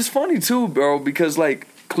 And it's funny too, bro, because like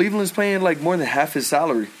Cleveland's paying like more than half his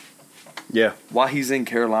salary. Yeah. While he's in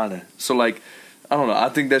Carolina. So like, I don't know. I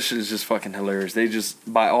think that shit is just fucking hilarious. They just,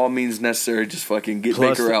 by all means necessary, just fucking get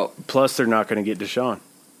Baker out. Plus, they're not going to get Deshaun.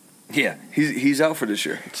 Yeah, he's out for this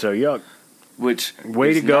year. So yuck. Which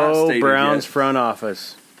way to go, Browns front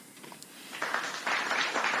office.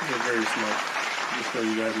 They're very smart. Just so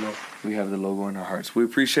you guys know. We have the logo in our hearts. We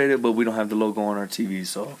appreciate it, but we don't have the logo on our TV.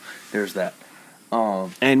 So there's that.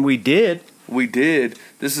 And we did. We did.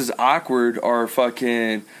 This is awkward. Our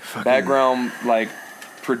fucking background like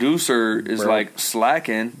producer is like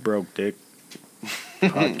slacking. Broke dick.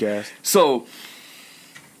 Podcast. So,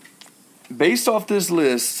 based off this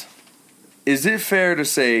list, is it fair to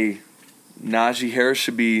say Najee Harris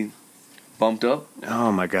should be bumped up?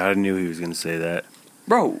 Oh my god! I knew he was going to say that,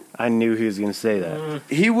 bro. I knew he was going to say that.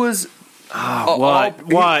 He was.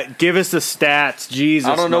 What? Give us the stats, Jesus.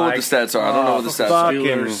 I don't know Mike. what the stats are. I don't know what the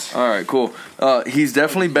stats are. All right, cool. He's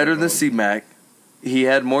definitely better than C-Mac. He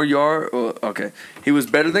had more yard. Okay, he was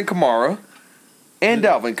better than Kamara and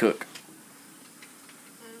Dalvin Cook.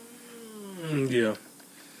 Yeah.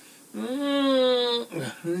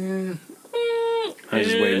 I'm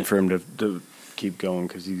just waiting for him to keep going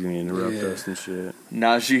because he's going to interrupt us and shit.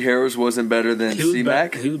 Najee Harris wasn't better than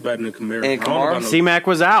C-Mac. He was better than Kamara. And Kamara. C-Mac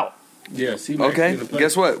was out. Yeah, C-Mac. Okay,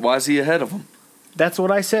 guess what? Why is he ahead of him? That's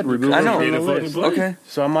what I said. I know. Okay,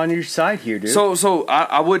 so I'm on your side here, dude. So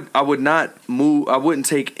I would not move. I wouldn't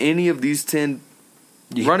take any of these 10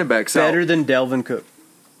 running backs out. Better than Dalvin Cook.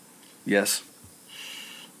 Yes.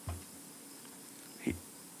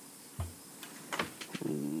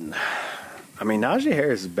 I mean, Najee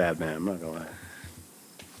Harris is a bad man. I'm not gonna lie.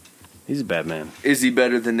 He's a bad man. Is he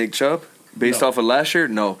better than Nick Chubb? Based off of last year?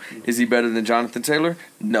 No. Is he better than Jonathan Taylor?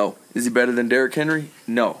 No. Is he better than Derrick Henry?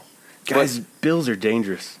 No. Guys, Bills are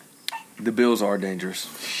dangerous. The Bills are dangerous.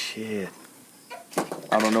 Shit.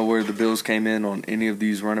 I don't know where the Bills came in on any of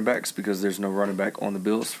these running backs because there's no running back on the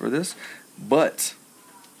Bills for this. But,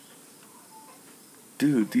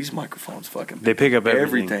 dude, these microphones fucking pick up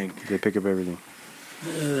everything. They pick up everything.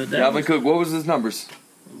 Dalvin Cook, what was his numbers?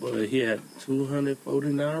 Well, he had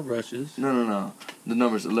 249 rushes. No. The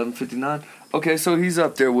numbers 1159. Okay, so he's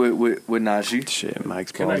up there with Najee. Shit,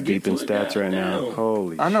 Mike's balls deep in stats right now.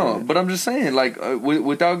 Holy shit. I know, but I'm just saying, like,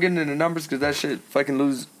 without getting into numbers, because that shit fucking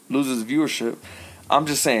loses viewership. I'm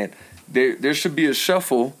just saying, there should be a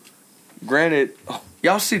shuffle. Granted,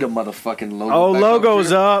 y'all see the motherfucking logo. Oh,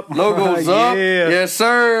 logo's up. Logo's up. Yes,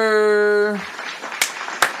 sir.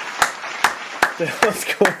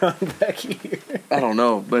 What's going on back here? I don't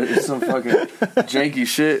know, but it's some fucking janky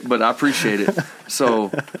shit, but I appreciate it.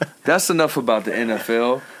 So that's enough about the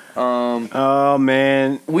NFL. Oh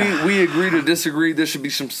man, we agree to disagree. There should be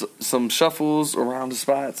some shuffles around the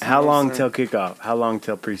spots. How long till kickoff? How long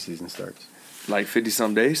till preseason starts? Like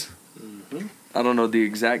 50-some days. Mm-hmm. I don't know the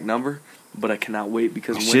exact number, but I cannot wait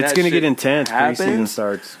because when shit's gonna get intense. Happens, preseason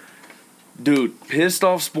starts. Dude, Pissed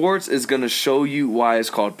Off Sports is going to show you why it's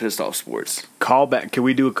called Pissed Off Sports. Callback. Can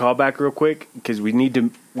we do a callback real quick? Because we need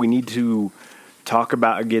to talk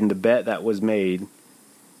about, again, the bet that was made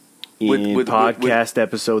in podcast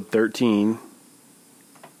episode 13.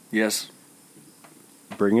 Yes.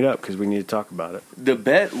 Bring it up because we need to talk about it. The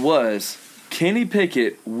bet was Kenny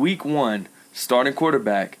Pickett, week 1, starting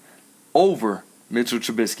quarterback, over Mitchell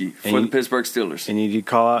Trubisky for the Pittsburgh Steelers. And you need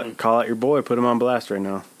to call out your boy. Put him on blast right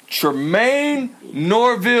now. Tremaine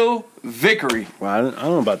Norville Vickery. Well, I don't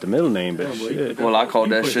know about the middle name, but shit. Well, I called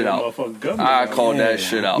that shit out. I called that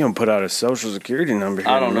shit out. You don't put out a social security number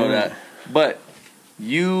here. I don't know that. But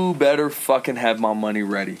you better fucking have my money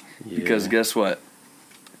ready. Yeah. Because guess what?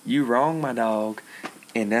 You wrong, my dog.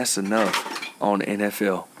 And that's enough on the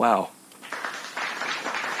NFL. Wow.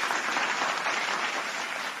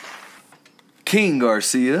 King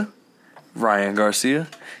Garcia, Ryan Garcia,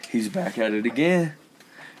 he's back at it again.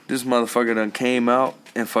 This motherfucker done came out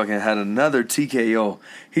and fucking had another TKO.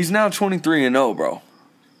 He's now 23-0, bro.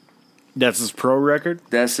 That's his pro record?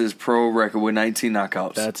 That's his pro record with 19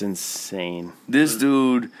 knockouts. That's insane. This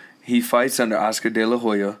dude, he fights under Oscar De La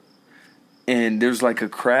Hoya. And there's like a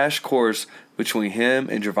crash course between him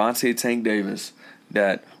and Gervonta Tank Davis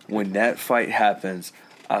that when that fight happens,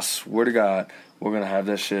 I swear to God, we're going to have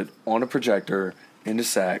that shit on a projector in the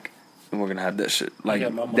sack. And we're gonna have that shit like I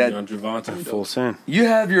got my money that. On Gervonta. Full send. You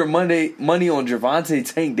have your money on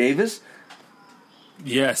Gervonta Tank Davis?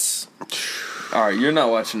 Yes. All right, you're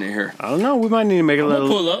not watching it here. I don't know. We might need to make a little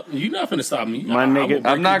pull up. You're not gonna stop me. I'm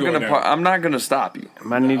not gonna stop you.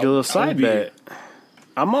 Might need a little side bet.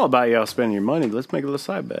 I'm all about y'all spending your money. Let's make a little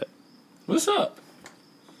side bet. What's up?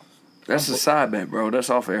 That's a side bet, bro. That's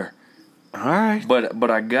off air. All right.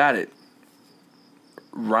 But I got it.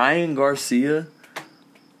 Ryan Garcia.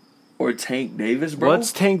 Or Tank Davis, bro.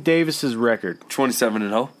 What's Tank Davis's record?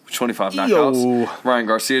 27-0, 25 knockouts. Ryan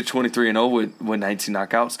Garcia 23-0 with 19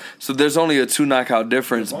 knockouts. So there's only a 2 knockout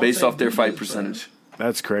difference based off their fight percentage.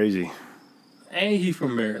 That's crazy. And he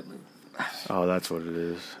from Maryland. Oh, that's what it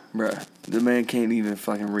is. Bruh, the man can't even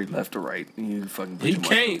fucking read left or right. He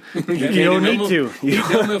can't. You don't need to. He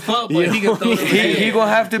don't fuck, but he can throw the He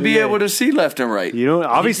gonna have to be able to see left and right. You don't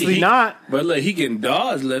obviously not. But look, he can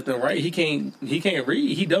dodge left and right. He can't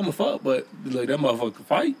read. He dumb as fuck, but like that motherfucker can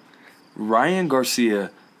fight. Ryan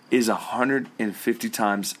Garcia is 150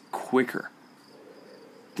 times quicker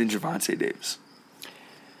than Gervonta Davis.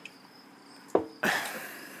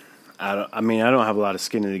 I don't have a lot of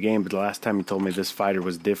skin in the game, but the last time you told me this fighter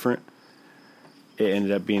was different, it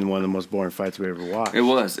ended up being one of the most boring fights we ever watched. It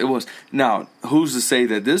was. Now, who's to say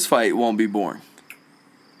that this fight won't be boring?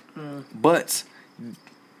 But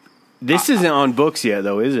this isn't on books yet,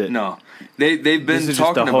 though, is it? No, they've been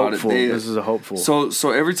talking about it. This is a hopeful.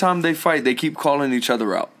 So every time they fight, they keep calling each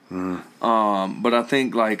other out. But I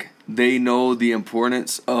think like they know the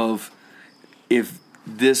importance of if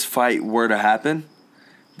this fight were to happen.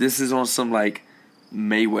 This is on some, like,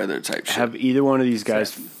 Mayweather type shit. Have either one of these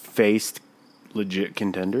guys faced legit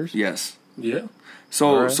contenders? Yes. Yeah.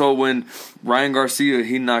 So when Ryan Garcia,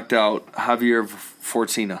 he knocked out Javier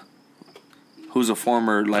Fortina, who's a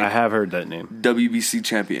former, like... I have heard that name. WBC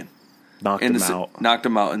champion. Knocked him out. Knocked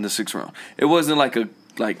him out in the 6th round. It wasn't like,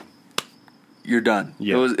 you're done.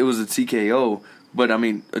 Yeah. It was a TKO, but, I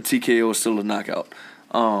mean, a TKO is still a knockout.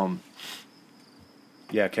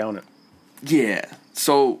 Yeah, count it. Yeah.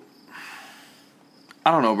 So,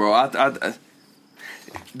 I don't know, bro. I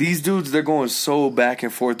these dudes, they're going so back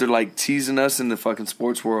and forth. They're like teasing us in the fucking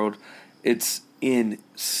sports world. It's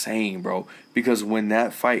insane, bro. Because when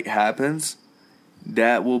that fight happens,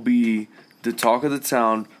 that will be the talk of the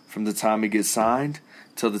town from the time it gets signed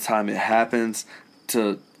till the time it happens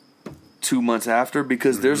to 2 months after.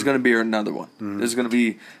 Because there's going to be another one. There's going to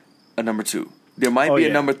be a number 2. There might be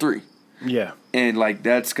a number 3. Yeah. And, like,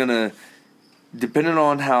 that's going to, depending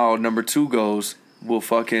on how number 2 goes, will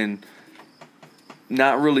fucking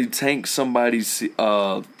not really tank somebody's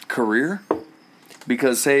career.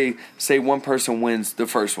 Because say one person wins the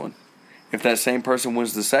first one. If that same person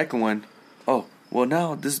wins the second one, oh, well,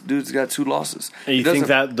 now this dude's got 2 losses. And you think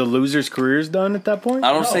that the loser's career is done at that point?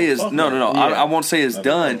 I don't say it's no. Yeah. I won't say it's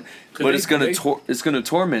done, but it's gonna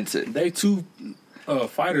torment it. They 2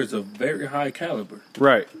 fighters of very high caliber,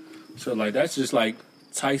 Right. so like that's just like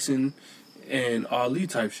Tyson and Ali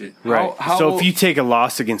type shit. Right. How So if you take a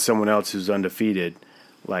loss against someone else who's undefeated,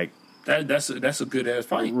 like That's a good ass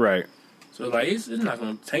fight. right. So like it's not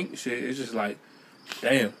gonna tank shit. It's just like,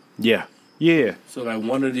 damn. Yeah. Yeah. So like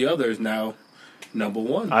one or the other is now number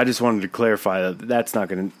 1. I just wanted to clarify that that's not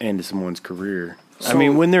going to end someone's career. I So-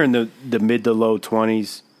 mean, when they're in the mid to low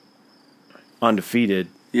 20s, undefeated,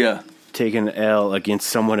 Yeah, taking an L against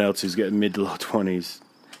someone else who's got mid to low 20s.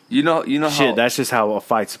 you know Shit, how that's just how a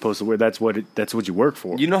fight's supposed to work. That's what you work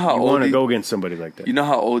for. You know how you old want to the- go against somebody like that. you know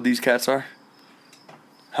how old these cats are.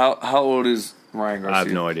 How old is Ryan Garcia? I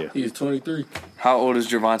have no idea. He's 23. How old is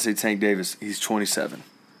Gervonta Tank Davis? He's 27.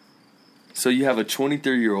 So you have a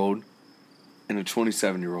 23-year-old and a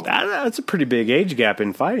 27-year-old. That's a pretty big age gap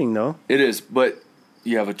in fighting, though. It is, but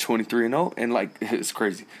you have a 23-0 and like it's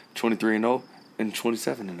crazy. 23-0 and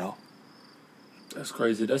 27-0. That's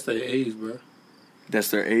crazy. That's their age, bro. That's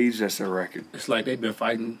their age. That's their record. It's like they've been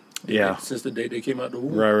fighting Yeah. since the day they came out the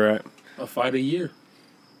womb. Right. A fight a year.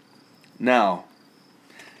 Now,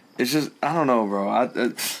 it's just I don't know, bro.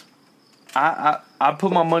 I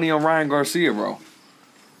put my money on Ryan Garcia, bro.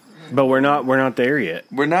 But we're not there yet.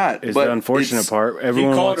 We're not. It's but the unfortunate part.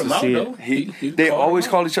 Everyone he called wants him to out, see though. it. He They called always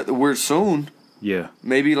him call each other. We're soon. Yeah.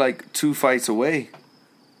 Maybe like 2 fights away.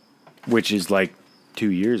 Which is like 2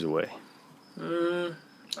 years away. out.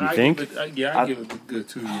 You think? I'd give it a good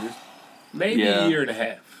 2 years. Maybe Yeah. a year and a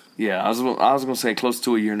half. Yeah, I was gonna say close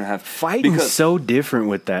to a year and a half. Fighting's Because- so different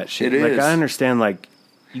with that shit. It Like is. I understand, like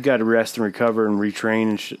you got to rest and recover and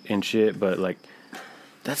retrain and shit, but like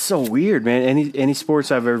that's so weird, man. Any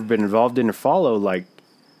sports I've ever been involved in or follow, like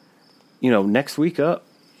next week up,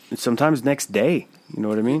 and sometimes next day. You know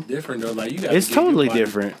what I mean? Different though. Like you got. It's totally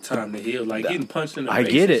different. Time to heal. Like getting punched in the I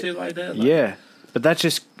face get and it. shit like that. Like, Yeah, but that's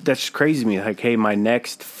just crazy to me. Like, hey, my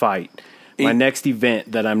next fight, my next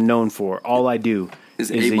event that I'm known for, all I do Is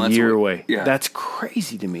is 8 a months year away. away. Yeah. That's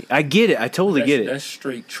crazy to me. I get it. I totally get it. That's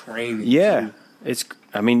straight training. Yeah, too. it's.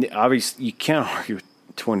 I mean, obviously, you can't argue with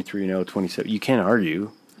 23-0, 27. You can't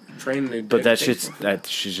argue, Training. and but dedication. that's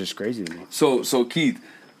just crazy to me. So Keith,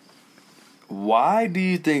 why do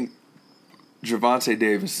you think Gervonta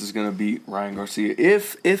Davis is gonna beat Ryan Garcia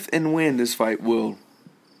if and when this fight will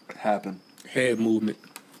happen? Head movement.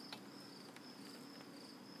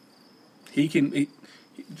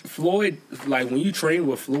 Floyd, like when you train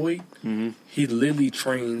with Floyd, he literally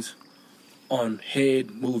trains on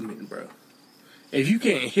head movement, bro. If you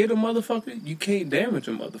can't hit a motherfucker, you can't damage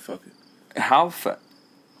a motherfucker.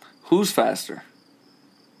 Who's faster,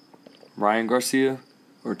 Ryan Garcia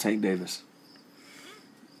or Tank Davis?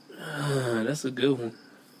 That's a good one.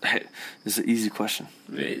 It's an easy question.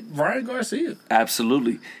 Ryan Garcia.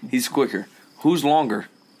 Absolutely, he's quicker. Who's longer?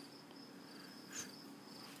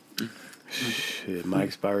 Shit,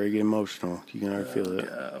 Mike's about to get emotional. You can already feel it.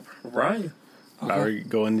 Ryan. Already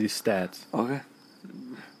go into these stats. Okay,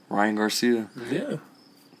 Ryan Garcia. Yeah.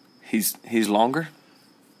 He's longer.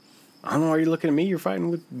 I don't know. Are you looking at me? You're fighting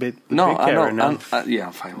with Big No, Big Cat I know. right now. I'm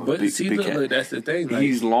fighting with But Big, see, big look, Cat. that's the thing. Like,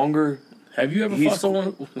 He's longer. have you ever he's- fought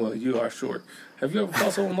someone? Well, you are short. Have you ever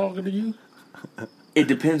fought someone longer than you? It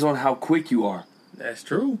depends on how quick you are That's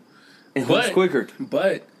true. and who's But- quicker.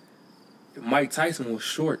 But Mike Tyson was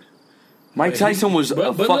short. Mike But Tyson was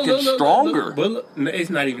but fucking look, stronger. But look, no, it's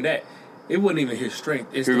not even that. It wasn't even his strength.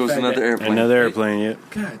 It's Here the goes fact another that, airplane. Another airplane, yeah.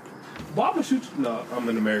 God, why would shoot you? No, I'm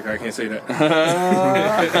in America. I can't say that.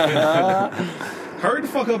 Hurry the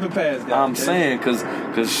fuck up and pass, guys. I'm saying because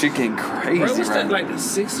shit getting crazy Bro, what's right that, now. like the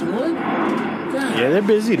 6'1"? God. Yeah, they're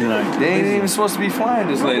busy tonight. They ain't even supposed to be flying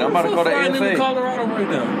this late. I'm about to go to flying in AFA. Colorado right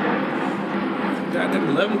now. Goddamn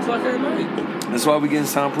 11 o'clock at night. That's why we getting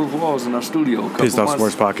soundproof walls in our studio. Pissed Off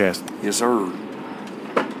Sports Podcast. Yes, sir.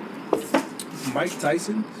 Mike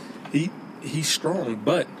Tyson, he's strong,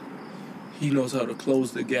 but he knows how to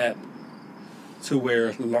close the gap to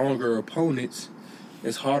where longer opponents,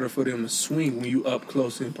 it's harder for them to swing when you up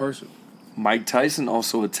close in person. Mike Tyson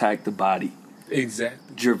also attacked the body.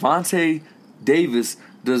 Exactly. Gervonta Davis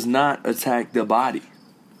does not attack the body.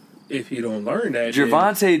 If you don't learn that,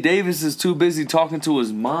 Gervonta Davis is too busy talking to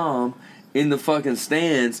his mom in the fucking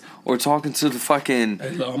stands or talking to the fucking.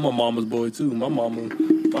 Hey, look, I'm a mama's boy too. My mama,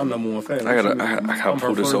 my number one fan. I gotta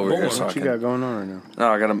pull this over here. So what you got going on right now?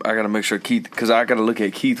 No, I gotta make sure Keith, because I gotta look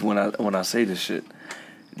at Keith when I say this shit.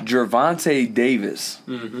 Gervonta Davis.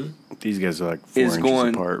 Mm-hmm. These guys are like 4 inches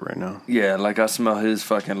apart right now. Yeah, like I smell his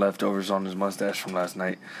fucking leftovers on his mustache from last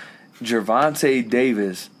night. Gervonta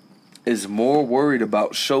Davis is more worried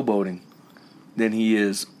about showboating than he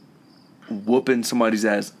is whooping somebody's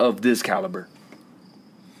ass of this caliber.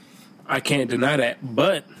 I can't deny that,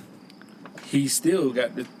 but he still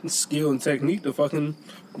got the skill and technique to fucking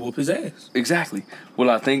whoop his ass. Exactly. Well,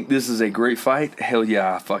 I think this is a great fight. Hell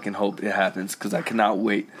yeah, I fucking hope it happens because I cannot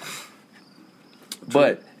wait.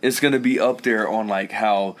 But it's going to be up there on like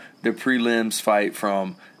how the prelims fight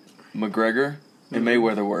from McGregor and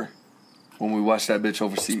Mayweather were when we watched that bitch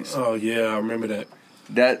overseas. Oh yeah, I remember that.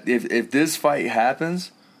 That if this fight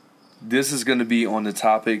happens, this is going to be on the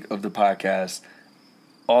topic of the podcast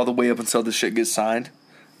all the way up until the shit gets signed,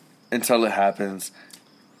 until it happens,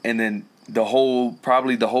 and then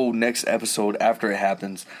probably the whole next episode after it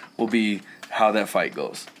happens will be how that fight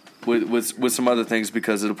goes with some other things,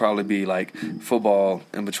 because it'll probably be like football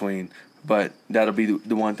in between. But that'll be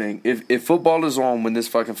the one thing. If football is on when this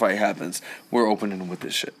fucking fight happens, we're opening with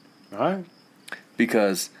this shit. All right.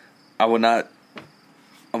 Because I would not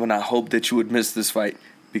hope that you would miss this fight,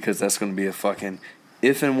 because that's going to be a fucking,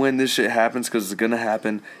 if and when this shit happens, because it's going to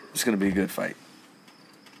happen, it's going to be a good fight.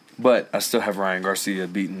 But I still have Ryan Garcia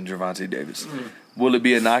beating Gervonta Davis. Will it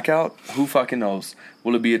be a knockout? Who fucking knows?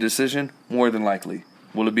 Will it be a decision? More than likely.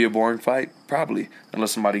 Will it be a boring fight? Probably,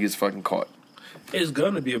 unless somebody gets fucking caught. It's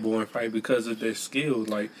gonna be a boring fight because of their skills,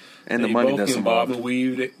 like, and the money that's involved. Bob and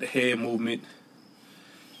weave, the head movement.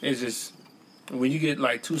 It's just when you get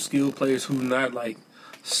like two skilled players who not like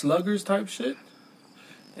sluggers type shit,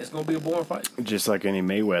 it's gonna be a boring fight. Just like any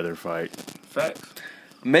Mayweather fight. Facts.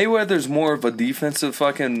 Mayweather's more of a defensive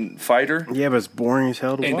fucking fighter. Yeah, but it's boring as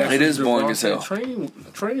hell to watch. It is boring as hell.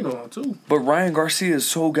 Train on too. But Ryan Garcia is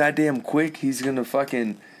so goddamn quick. He's gonna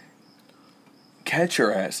fucking catch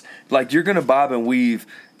your ass. Like, you're gonna bob and weave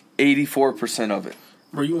 84% of it.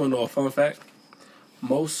 Bro, you wanna know a fun fact?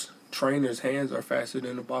 Most trainers' hands are faster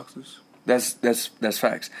than the boxers. That's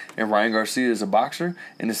facts. And Ryan Garcia is a boxer,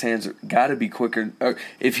 and his hands gotta be quicker.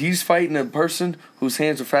 If he's fighting a person whose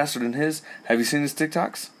hands are faster than his, have you seen his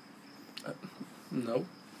TikToks? No.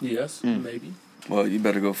 Yes. Maybe. Well, you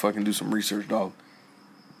better go fucking do some research, dog.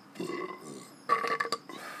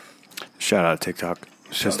 Shout out TikTok.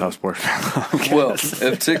 Pissed Off Sports. Well,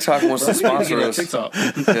 if TikTok wants to sponsor us, TikTok.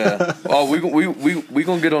 Yeah. Oh, we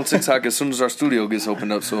gonna get on TikTok as soon as our studio gets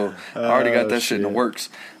opened up. So I already got that shit in the works.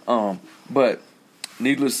 But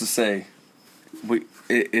needless to say,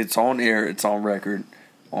 it's on air, it's on record,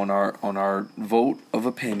 on our vote of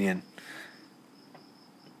opinion.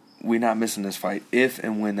 We're not missing this fight if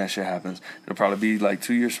and when that shit happens. It'll probably be like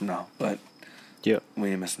 2 years from now, but yep, we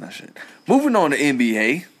ain't missing that shit. Moving on to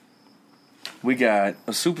NBA. We got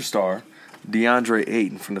a superstar, DeAndre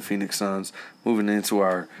Ayton from the Phoenix Suns, moving into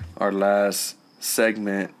our last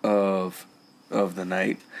segment of the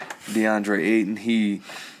night. DeAndre Ayton, he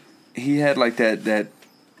had like that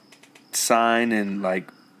sign and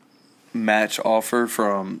like match offer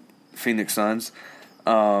from Phoenix Suns.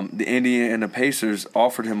 The Indiana and the Pacers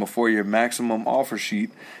offered him a 4-year maximum offer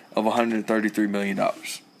sheet of $133 million.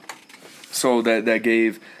 So that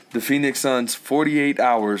gave the Phoenix Suns 48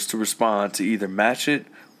 hours to respond to either match it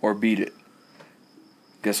or beat it.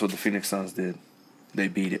 Guess what the Phoenix Suns did? They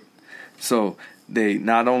beat it. So they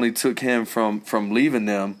not only took him from leaving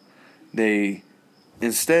them, they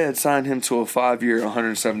instead signed him to a 5-year,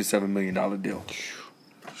 $177 million deal.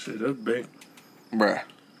 Shit, that's big. Bruh.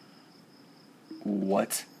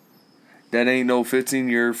 What? That ain't no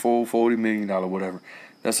 15-year, full $40 million, whatever.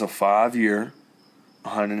 That's a 5-year,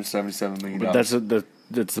 $177 million. But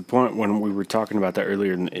that's the point when we were talking about that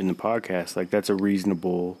earlier in the podcast. Like, that's a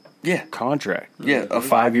reasonable contract. Yeah, a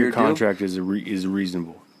 5-year contract is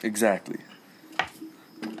reasonable. Exactly.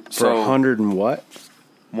 For 100 and what?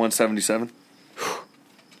 177.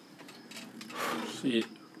 Shit.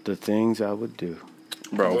 The things I would do,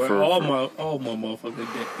 bro. All my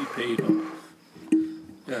motherfucking debt be paid off.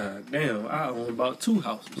 God damn, I own about 2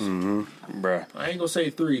 houses. Mm-hmm. Bruh. I ain't gonna say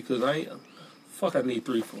 3 because I need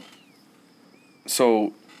 3 for.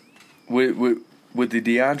 So, with the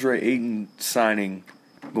DeAndre Ayton signing,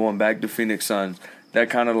 going back to Phoenix Suns, that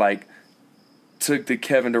kind of like took the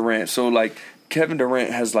Kevin Durant. So like Kevin Durant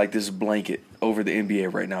has like this blanket over the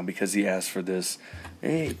NBA right now because he asked for this.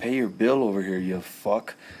 Hey, pay your bill over here, you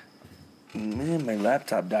fuck. Man, my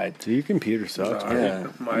laptop died. So your computer sucks. Yeah,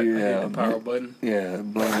 I hit the power button. Yeah,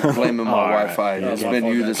 blaming my Wi-Fi. Right. It's been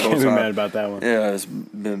you this whole Can't time. be mad about that one. Yeah, it's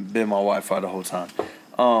been my Wi-Fi the whole time.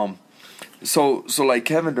 So like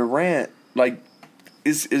Kevin Durant, like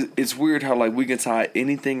it's weird how like we can tie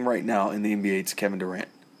anything right now in the NBA to Kevin Durant.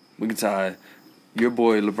 We can tie your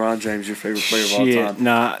boy LeBron James, your favorite player of all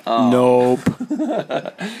time. Nope.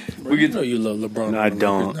 Bro, you know you love LeBron. No, I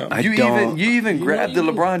don't. You even grabbed the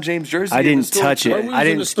LeBron James jersey. I didn't touch it. I didn't.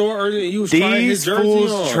 In the store earlier, you was trying his These jersey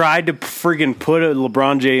fools on. tried to friggin' put a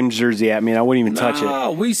LeBron James jersey at me, and I wouldn't even touch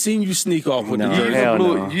it. We seen you sneak off with No, the jersey. hell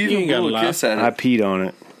no. You even blew a kiss at I it. peed on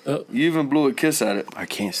it. You even blew a kiss at it. I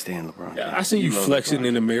can't stand LeBron James. I seen you flexing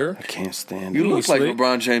in the mirror. I can't stand You it. look like slick.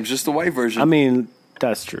 LeBron James, just the white version. I mean,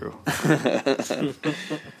 that's true.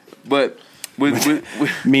 But with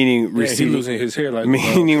Meaning Yeah, he receding, losing his hair like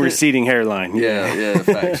meaning receding hairline. yeah,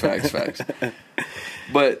 facts.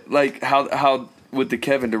 But like how with the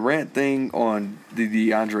Kevin Durant thing on the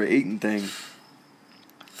DeAndre Ayton thing,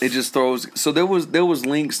 it just throws. So there was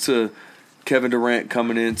links to Kevin Durant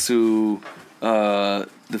coming into the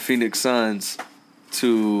Phoenix Suns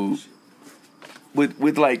to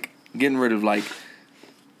with like getting rid of like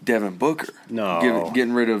Devin Booker,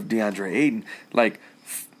 getting rid of DeAndre Ayton, like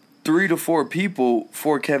 3 to 4 people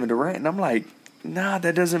for Kevin Durant, and I'm like, nah,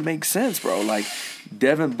 that doesn't make sense, bro. Like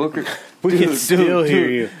Devin Booker, We can still hear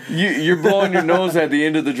you. You're blowing your nose at the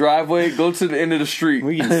end of the driveway. Go to the end of the street.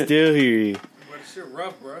 We can still hear you. But it's shit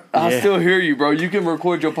rough, bro. I Yeah. still hear you, bro. You can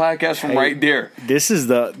record your podcast from right there. This is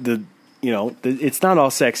the it's not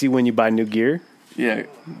all sexy when you buy new gear. Yeah,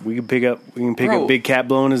 We can pick up Bro. Big Cat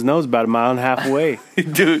blowing his nose about a mile and a half away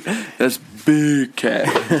dude, that's big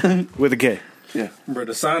cat. with a K. Yeah, Bro,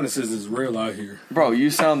 the sinuses is real out here. bro, you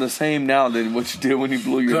sound the same now than what you did when you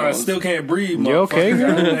blew your I nose. still can't breathe. You okay,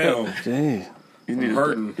 Goddamn. Jeez. You need I'm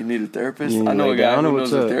hurting. You need a therapist. You need I to know lay a guy down, or who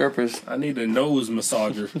what's knows a up? therapist. I need a nose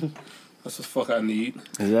massager. That's the fuck I need.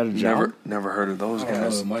 Is that a job? Never heard of those I don't know.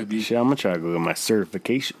 guys. It might be. Shit, I'm gonna try to go get my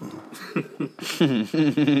certification.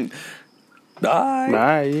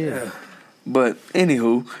 Yeah. But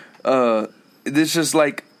anywho, this just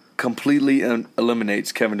like completely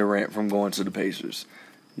eliminates Kevin Durant from going to the Pacers.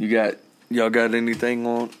 Y'all got anything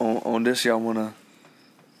on this? Y'all wanna?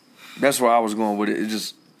 That's where I was going with it. It's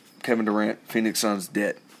just Kevin Durant, Phoenix Suns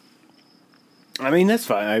dead. I mean, that's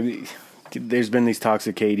fine. There's been these talks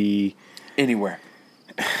of KD. Anywhere.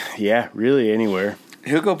 Yeah, really anywhere.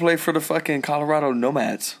 He'll go play for the fucking Colorado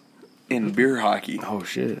Nomads in beer hockey. Oh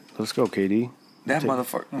shit, let's go, KD. That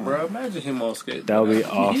motherfucker. Bro, imagine him on skates. That would be He'd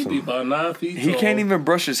awesome. be about 9 feet He tall. can't even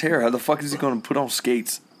brush his hair. How the fuck is he going to put on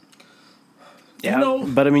skates? Yeah, You know,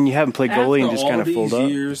 but I mean, you haven't played goalie and after just kind all of fold these up.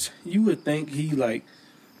 years, you would think he like.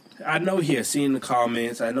 I know he has seen the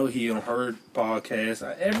comments. I know he heard podcasts.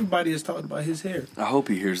 Everybody has talked about his hair. I hope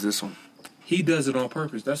he hears this one. He does it on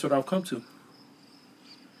purpose. That's what I've come to.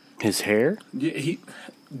 His hair? Yeah, he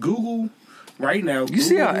Google right now. You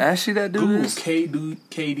see how ashy that dude Google is?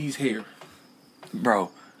 KD's hair.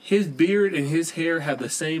 Bro. His beard and his hair have the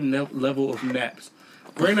same level of naps.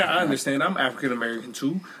 Granted, I understand. I'm African American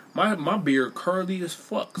too. My beard curly as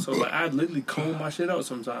fuck. So like, I literally comb my shit out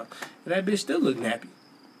sometimes, and that bitch still look nappy.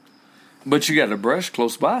 But you got a brush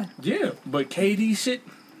close by. Yeah, but KD shit,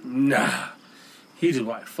 nah. He just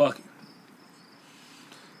like fuck it.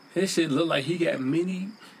 His shit look like he got many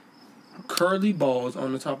curly balls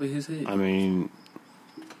on the top of his head. I mean,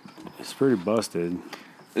 it's pretty busted.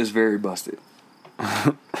 It's very busted.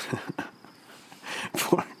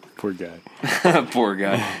 Poor guy. Poor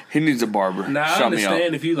guy. He needs a barber. Now I Shut me out.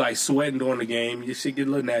 understand if you like sweating during the game, your shit get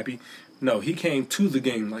a little nappy. No, he came to the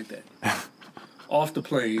game like that, off the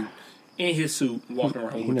plane, in his suit, walking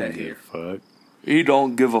around He with don't that give hair. a fuck. He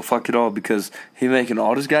don't give a fuck at all because he making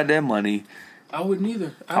all this goddamn money. I wouldn't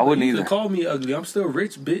either. I wouldn't you either. can call me ugly. I'm still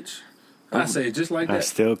rich, bitch. I say it just like That's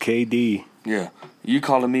that. still KD. Yeah. You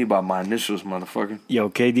calling me by my initials, motherfucker. Yo,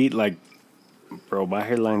 KD, like, bro, my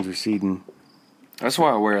hairline's receding. That's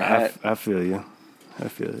why I wear a hat. I feel you.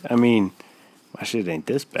 I mean, my shit ain't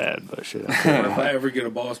this bad, but shit. I feel If I ever get a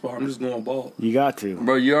bald spot, I'm just going bald. you got to.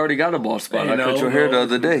 Bro, you already got a bald spot. Hey, I cut your hair the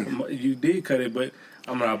other day. You did cut it, but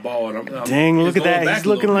I'm not bald. I'm Dang, it's look at going that. back He's a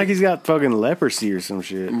little looking like bit. he's got fucking leprosy or some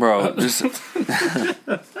shit. Bro, just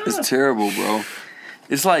it's terrible, bro.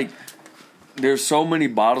 It's like there's so many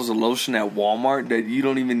bottles of lotion at Walmart that you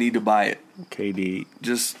don't even need to buy it. KD.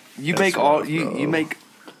 Just you That's make all rough, bro. you make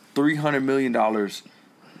 $300 million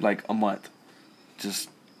like a month. Just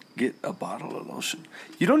Get a bottle of lotion.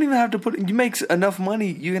 You don't even have to put it. You make enough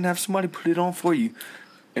money, you can have somebody put it on for you.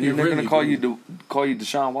 And then they're going to call you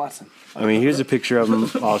Deshaun Watson. I mean, here's a picture of him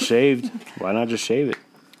all shaved. Why not just shave it?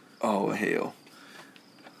 Oh, hell.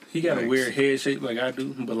 He got a weird head shape like I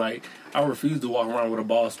do, but like I refuse to walk around with a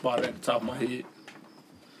bald spot at the top of my head.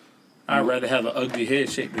 I'd rather have an ugly head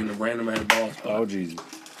shape than a random ass bald spot. Oh, Jesus.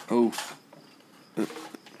 Oh.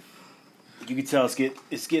 You can tell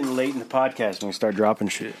it's getting late in the podcast when we start dropping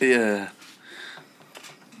shit. Yeah.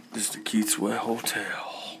 This is the Keith Sweat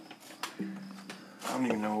Hotel. I don't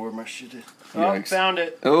even know where my shit is. Yikes. Found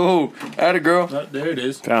it. Oh, atta girl. There it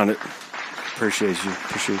is. Found it. Appreciate you.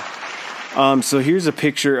 So here's a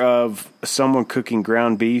picture of someone cooking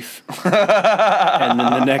ground beef. And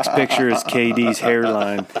then the next picture is KD's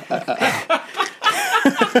hairline.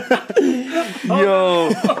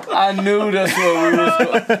 Yo, I knew that's where we was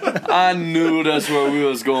going. I knew that's where we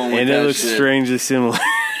was going with and that it looks shit. strangely similar.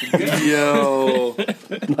 Yo.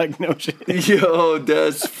 Like, no shit. Yo,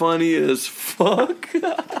 that's funny as fuck.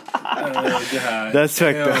 Oh, God.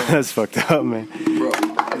 That's fucked up, man. Bro.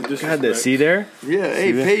 God, that, see there? Yeah,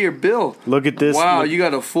 hey, that? pay your bill. Look at this. Wow, you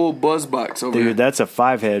got a full buzz box over Dude, here. that's a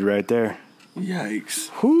 5-head right there. Yikes.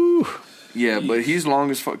 Whew. Yeah, but he's long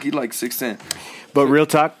as fuck. He like 6'10". But real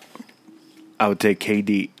talk, I would take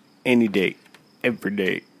KD any day, every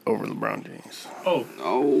day over LeBron James. Oh.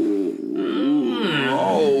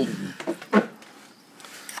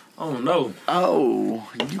 Oh, no. Oh,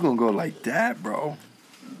 you gonna go like that, bro?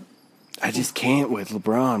 I just can't with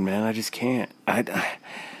LeBron, man. I just can't. I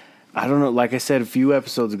don't know. Like I said a few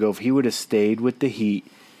episodes ago, if he would have stayed with the Heat,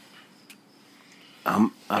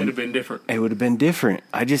 It'd have been different. It would have been different.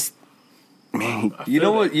 I just, man. You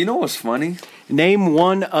know what? You know what's funny? Name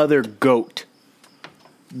one other GOAT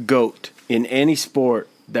in any sport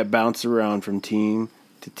that bounced around from team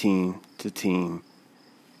to team to team,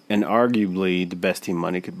 and arguably the best team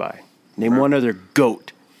money could buy. Name one other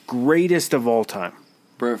GOAT, greatest of all time.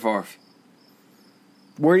 Brett Favre.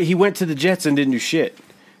 Where he went to the Jets and didn't do shit.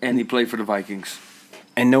 And he played for the Vikings.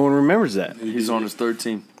 And no one remembers that. He's on his third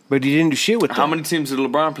team. But he didn't do shit with them. How many teams did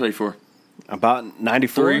LeBron play for? About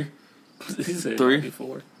 94? 3. He said 3.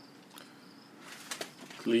 94.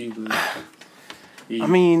 Cleveland. I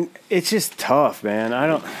mean, it's just tough, man. I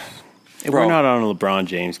don't... Bro. We're not on a LeBron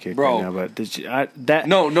James kick Bro. right now, but that...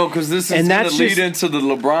 No, because this is going to lead into the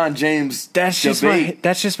LeBron James that's debate.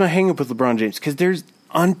 That's just my hang-up with LeBron James, because there's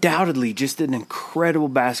undoubtedly just an incredible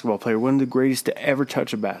basketball player, one of the greatest to ever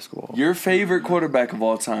touch a basketball. Your favorite quarterback of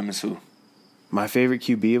all time is who? My favorite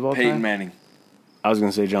QB of all time? Peyton Manning. I was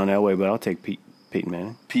going to say John Elway, but I'll take Peyton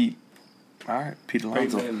Manning. Pete. All right, Pete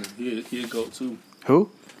Alonso. Peyton Manning. He'd go too.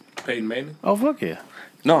 Who? Peyton Manning. Oh, fuck yeah.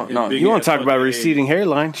 No. You want to talk about receding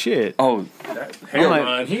hairline? Shit. Oh,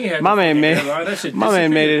 hairline. He had my man made hairline. That shit my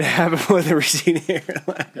man made it happen with a receding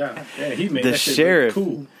hairline. Yeah, he made The that shit sheriff. look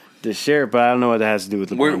cool. The sheriff, but I don't know what that has to do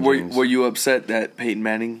with LeBron James. were you upset that Peyton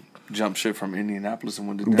Manning jumped ship from Indianapolis and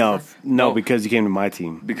went to Denver? No, because he came to my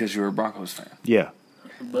team. Because you were a Broncos fan. Yeah.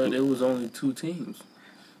 But it was only 2 teams.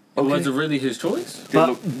 Okay. Was it really his choice?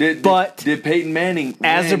 Did Peyton Manning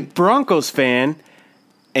as a win? Broncos fan,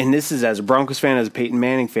 and this is as a Broncos fan, as a Peyton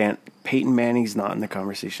Manning fan, Peyton Manning's not in the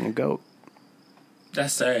conversation of GOAT.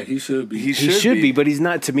 That's sad. He should be. He He should be, but he's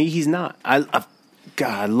not. To me, he's not.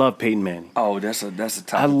 God, I love Peyton Manning. Oh, that's a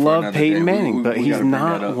topic. I for love another Peyton day. Manning, but we he's gotta bring that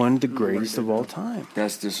not up. one of the greatest of all time.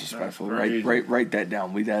 That's disrespectful. That's crazy. Write that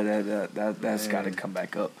down. That's got to come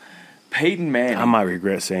back up. Peyton Manning. I might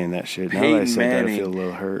regret saying that shit. Now that I Peyton said that, I Manning. feel a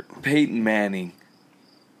little hurt. Peyton Manning.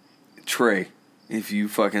 Trey, if you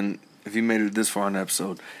made it this far in the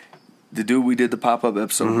episode, the dude we did the pop-up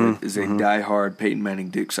episode with is a diehard Peyton Manning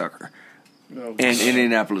dick sucker. Oh, And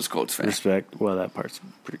Indianapolis Colts fan. Respect. Well, that part's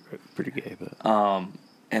pretty gay, but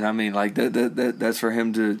And I mean, like that's for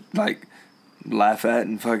him to like laugh at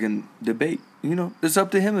and fucking debate. You know, it's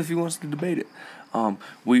up to him if he wants to debate it.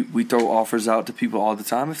 We throw offers out to people all the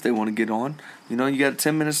time if they want to get on. You know, you got a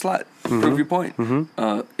 10-minute slot. Prove your point.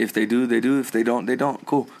 If they do, they do. If they don't, they don't.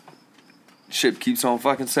 Cool. Ship keeps on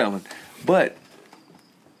fucking selling. But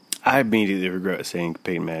I immediately regret saying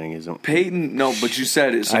Peyton Manning isn't. Peyton, no, but you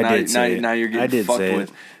said it, so I now, did say it. now you're I getting did fucked say with.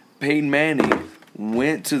 it. Peyton Manning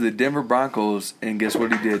went to the Denver Broncos, and guess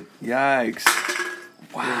what he did? Yikes.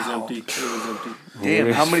 It was empty. It was empty.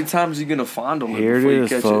 Damn, how many times are you going to fondle him Here it before you is,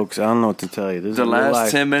 catch folks. I don't know what to tell you. This The is real last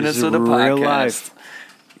life. 10 minutes This is of the real podcast. life.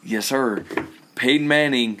 Yes, sir. Peyton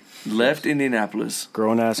Manning left Indianapolis,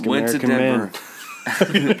 Grown-ass went to American Denver.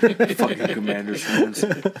 men. Fucking Commanders fans.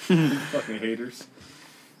 Fucking haters.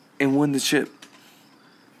 And won the chip.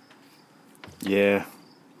 Yeah.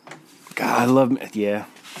 God, I love... Yeah.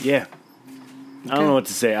 Yeah. I don't know what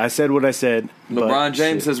to say. I said what I said. LeBron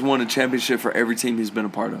James has won a championship for every team he's been a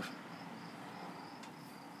part of.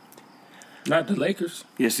 Not the Lakers.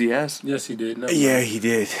 Yes, he has. Yes, he did. Yeah, he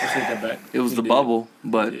did. Let's take that back. It was the bubble,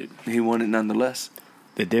 but he won it nonetheless.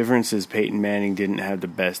 The difference is Peyton Manning didn't have the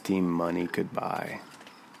best team money could buy.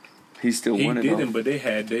 He still won it, though. He didn't, but they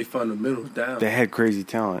had their fundamentals down. They had crazy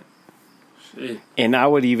talent. Shit. And I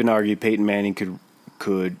would even argue Peyton Manning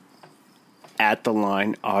could at the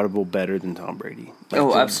line audible better than Tom Brady.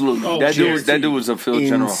 Absolutely. That dude was a field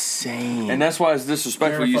general. Insane. And that's why it's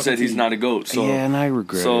disrespectful you said he's not a GOAT. So. Yeah, and I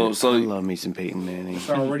regret it. So I love me some Peyton Manning. It's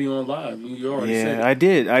already on live. You already said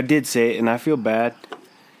it. I did say it, and I feel bad.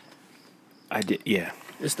 I did, yeah.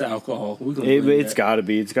 It's the alcohol. It's got to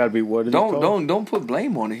be. It's got to be what it is called. Don't put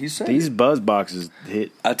blame on it. He said these buzz boxes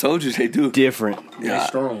hit. I told you they do. Different. They're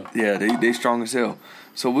strong. Yeah, they strong as hell.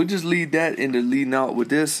 So we'll just lead that into leading out with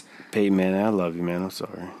this. Peyton Manning, I love you, man. I'm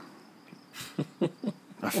sorry.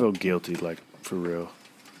 I feel guilty, like, for real.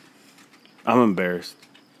 I'm embarrassed.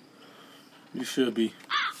 You should be.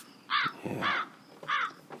 Yeah.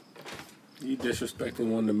 You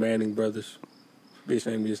disrespecting one of the Manning brothers. Be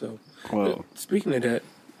ashamed of yourself. Well, speaking of that,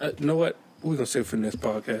 you know what? We're going to save for the next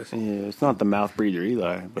podcast. Yeah, it's not the mouth breather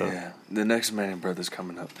Eli. But. Yeah, the next Manning brother's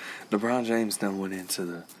coming up. LeBron James then went into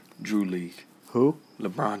the Drew League. Who?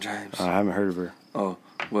 LeBron James. I haven't heard of her. Oh,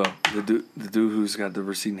 well, the dude who's got the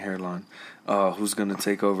receding hairline, who's going to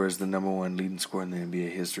take over as the number one leading scorer in the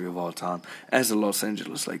NBA history of all time. As a Los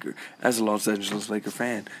Angeles Laker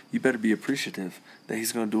fan, you better be appreciative that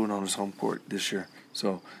he's going to do it on his home court this year.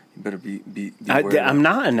 So you better be I'm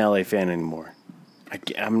not an LA fan anymore.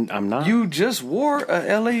 I'm not. You just wore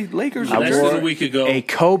a LA Lakers jersey. Less than a week ago. A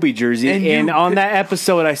Kobe jersey. And on that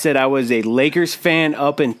episode, I said I was a Lakers fan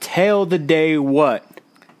up until the day what?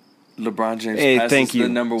 LeBron James passes the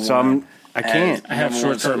number one. So I can't. I have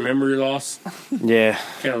short-term memory loss. Yeah.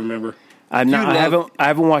 Can't remember. I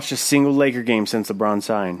haven't watched a single Laker game since LeBron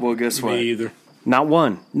signed. Well, guess what? Me either. Not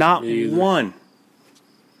one. Not one.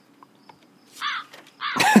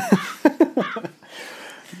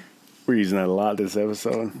 We're using that a lot this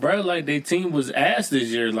episode. Bro, like, their team was ass this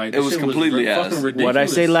year. Like, it was completely ass. Fucking ridiculous. What I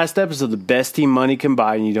say last episode, the best team money can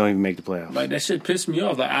buy, and you don't even make the playoffs. Like, that shit pissed me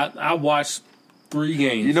off. Like, I watched 3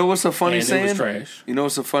 games. You know what's a funny and saying? It was trash. You know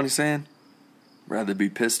what's a funny saying? Rather be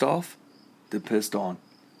pissed off than pissed on.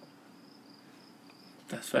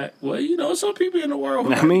 That's fact. Well, you know, some people in the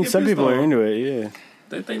world. I mean, some people are into it, yeah.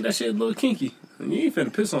 They think that shit a little kinky. And you ain't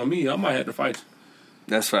finna piss on me. I might have to fight you.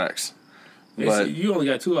 That's facts. But you only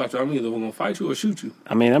got 2 options. I'm either going to fight you or shoot you.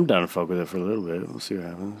 I mean, I'm down to fuck with it for a little bit. We'll see what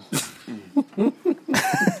happens.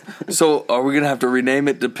 So, are we gonna have to rename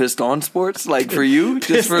it to Pissed On Sports? Like for you,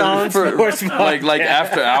 just for like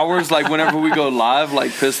after hours, like whenever we go live,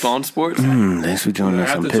 like Pissed On Sports. Thanks for joining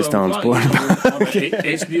us on Pissed On Sports.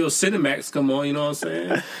 HBO Cinemax, come on, you know what I'm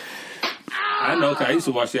saying? I know, 'cause I used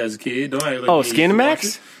to watch it as a kid. Don't act like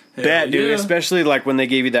Skinemax? That, dude, yeah. Especially like when they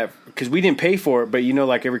gave you that, because we didn't pay for it, but you know,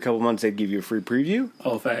 like every couple months they'd give you a free preview.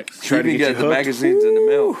 Oh, facts. Try to get the magazines in the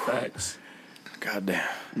mail. Facts. God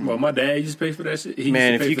damn. Well, my dad used to pay for that shit. He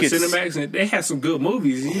Man, used to pay for Cinemax, and they had some good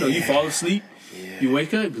movies. You know, you fall asleep, you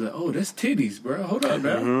wake up, you be like, oh, that's titties, bro. Hold up,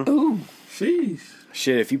 now. Ooh, sheesh.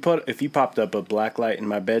 Shit, if you popped up a black light in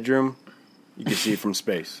my bedroom, you could see it from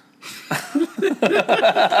space. I'm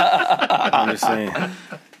just saying.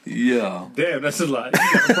 Yeah. Damn, that's a lot. You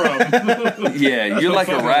got a problem. Yeah, you're like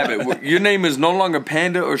a rabbit. Your name is no longer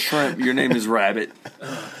Panda or Shrimp. Your name is Rabbit.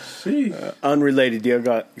 Unrelated deal.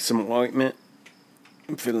 Got some ointment.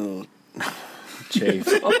 I'm feeling a little chafed.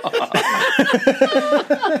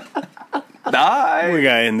 Die. We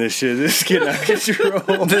gotta end this shit. This is getting out of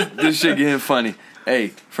control. This shit getting funny.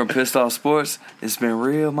 Hey, from Pissed Off Sports, it's been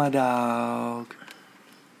real, my dog.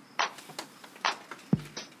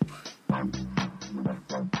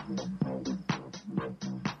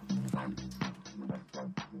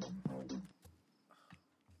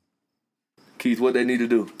 Keith, what they need to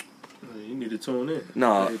do? You need to tune in.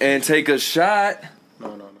 No, and take a shot.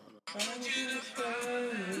 No.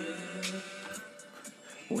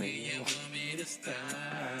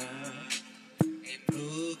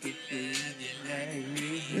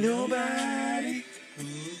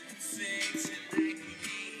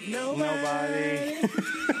 Nobody.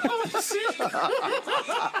 Oh, shit.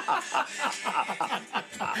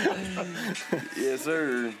 Yes,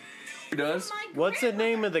 sir. Who does? What's the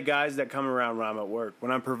name of the guys that come around when I'm at work?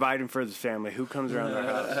 When I'm providing for this family, who comes around their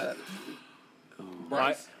house?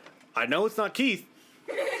 Bryce. I know it's not Keith.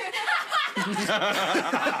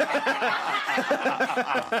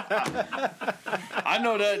 I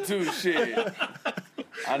know that too, shit.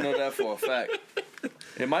 I know that for a fact.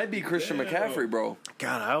 It might be Christian McCaffrey, bro.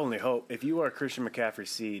 God, I only hope. If you are Christian McCaffrey's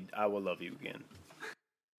seed, I will love you again.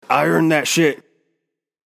 I earned that shit.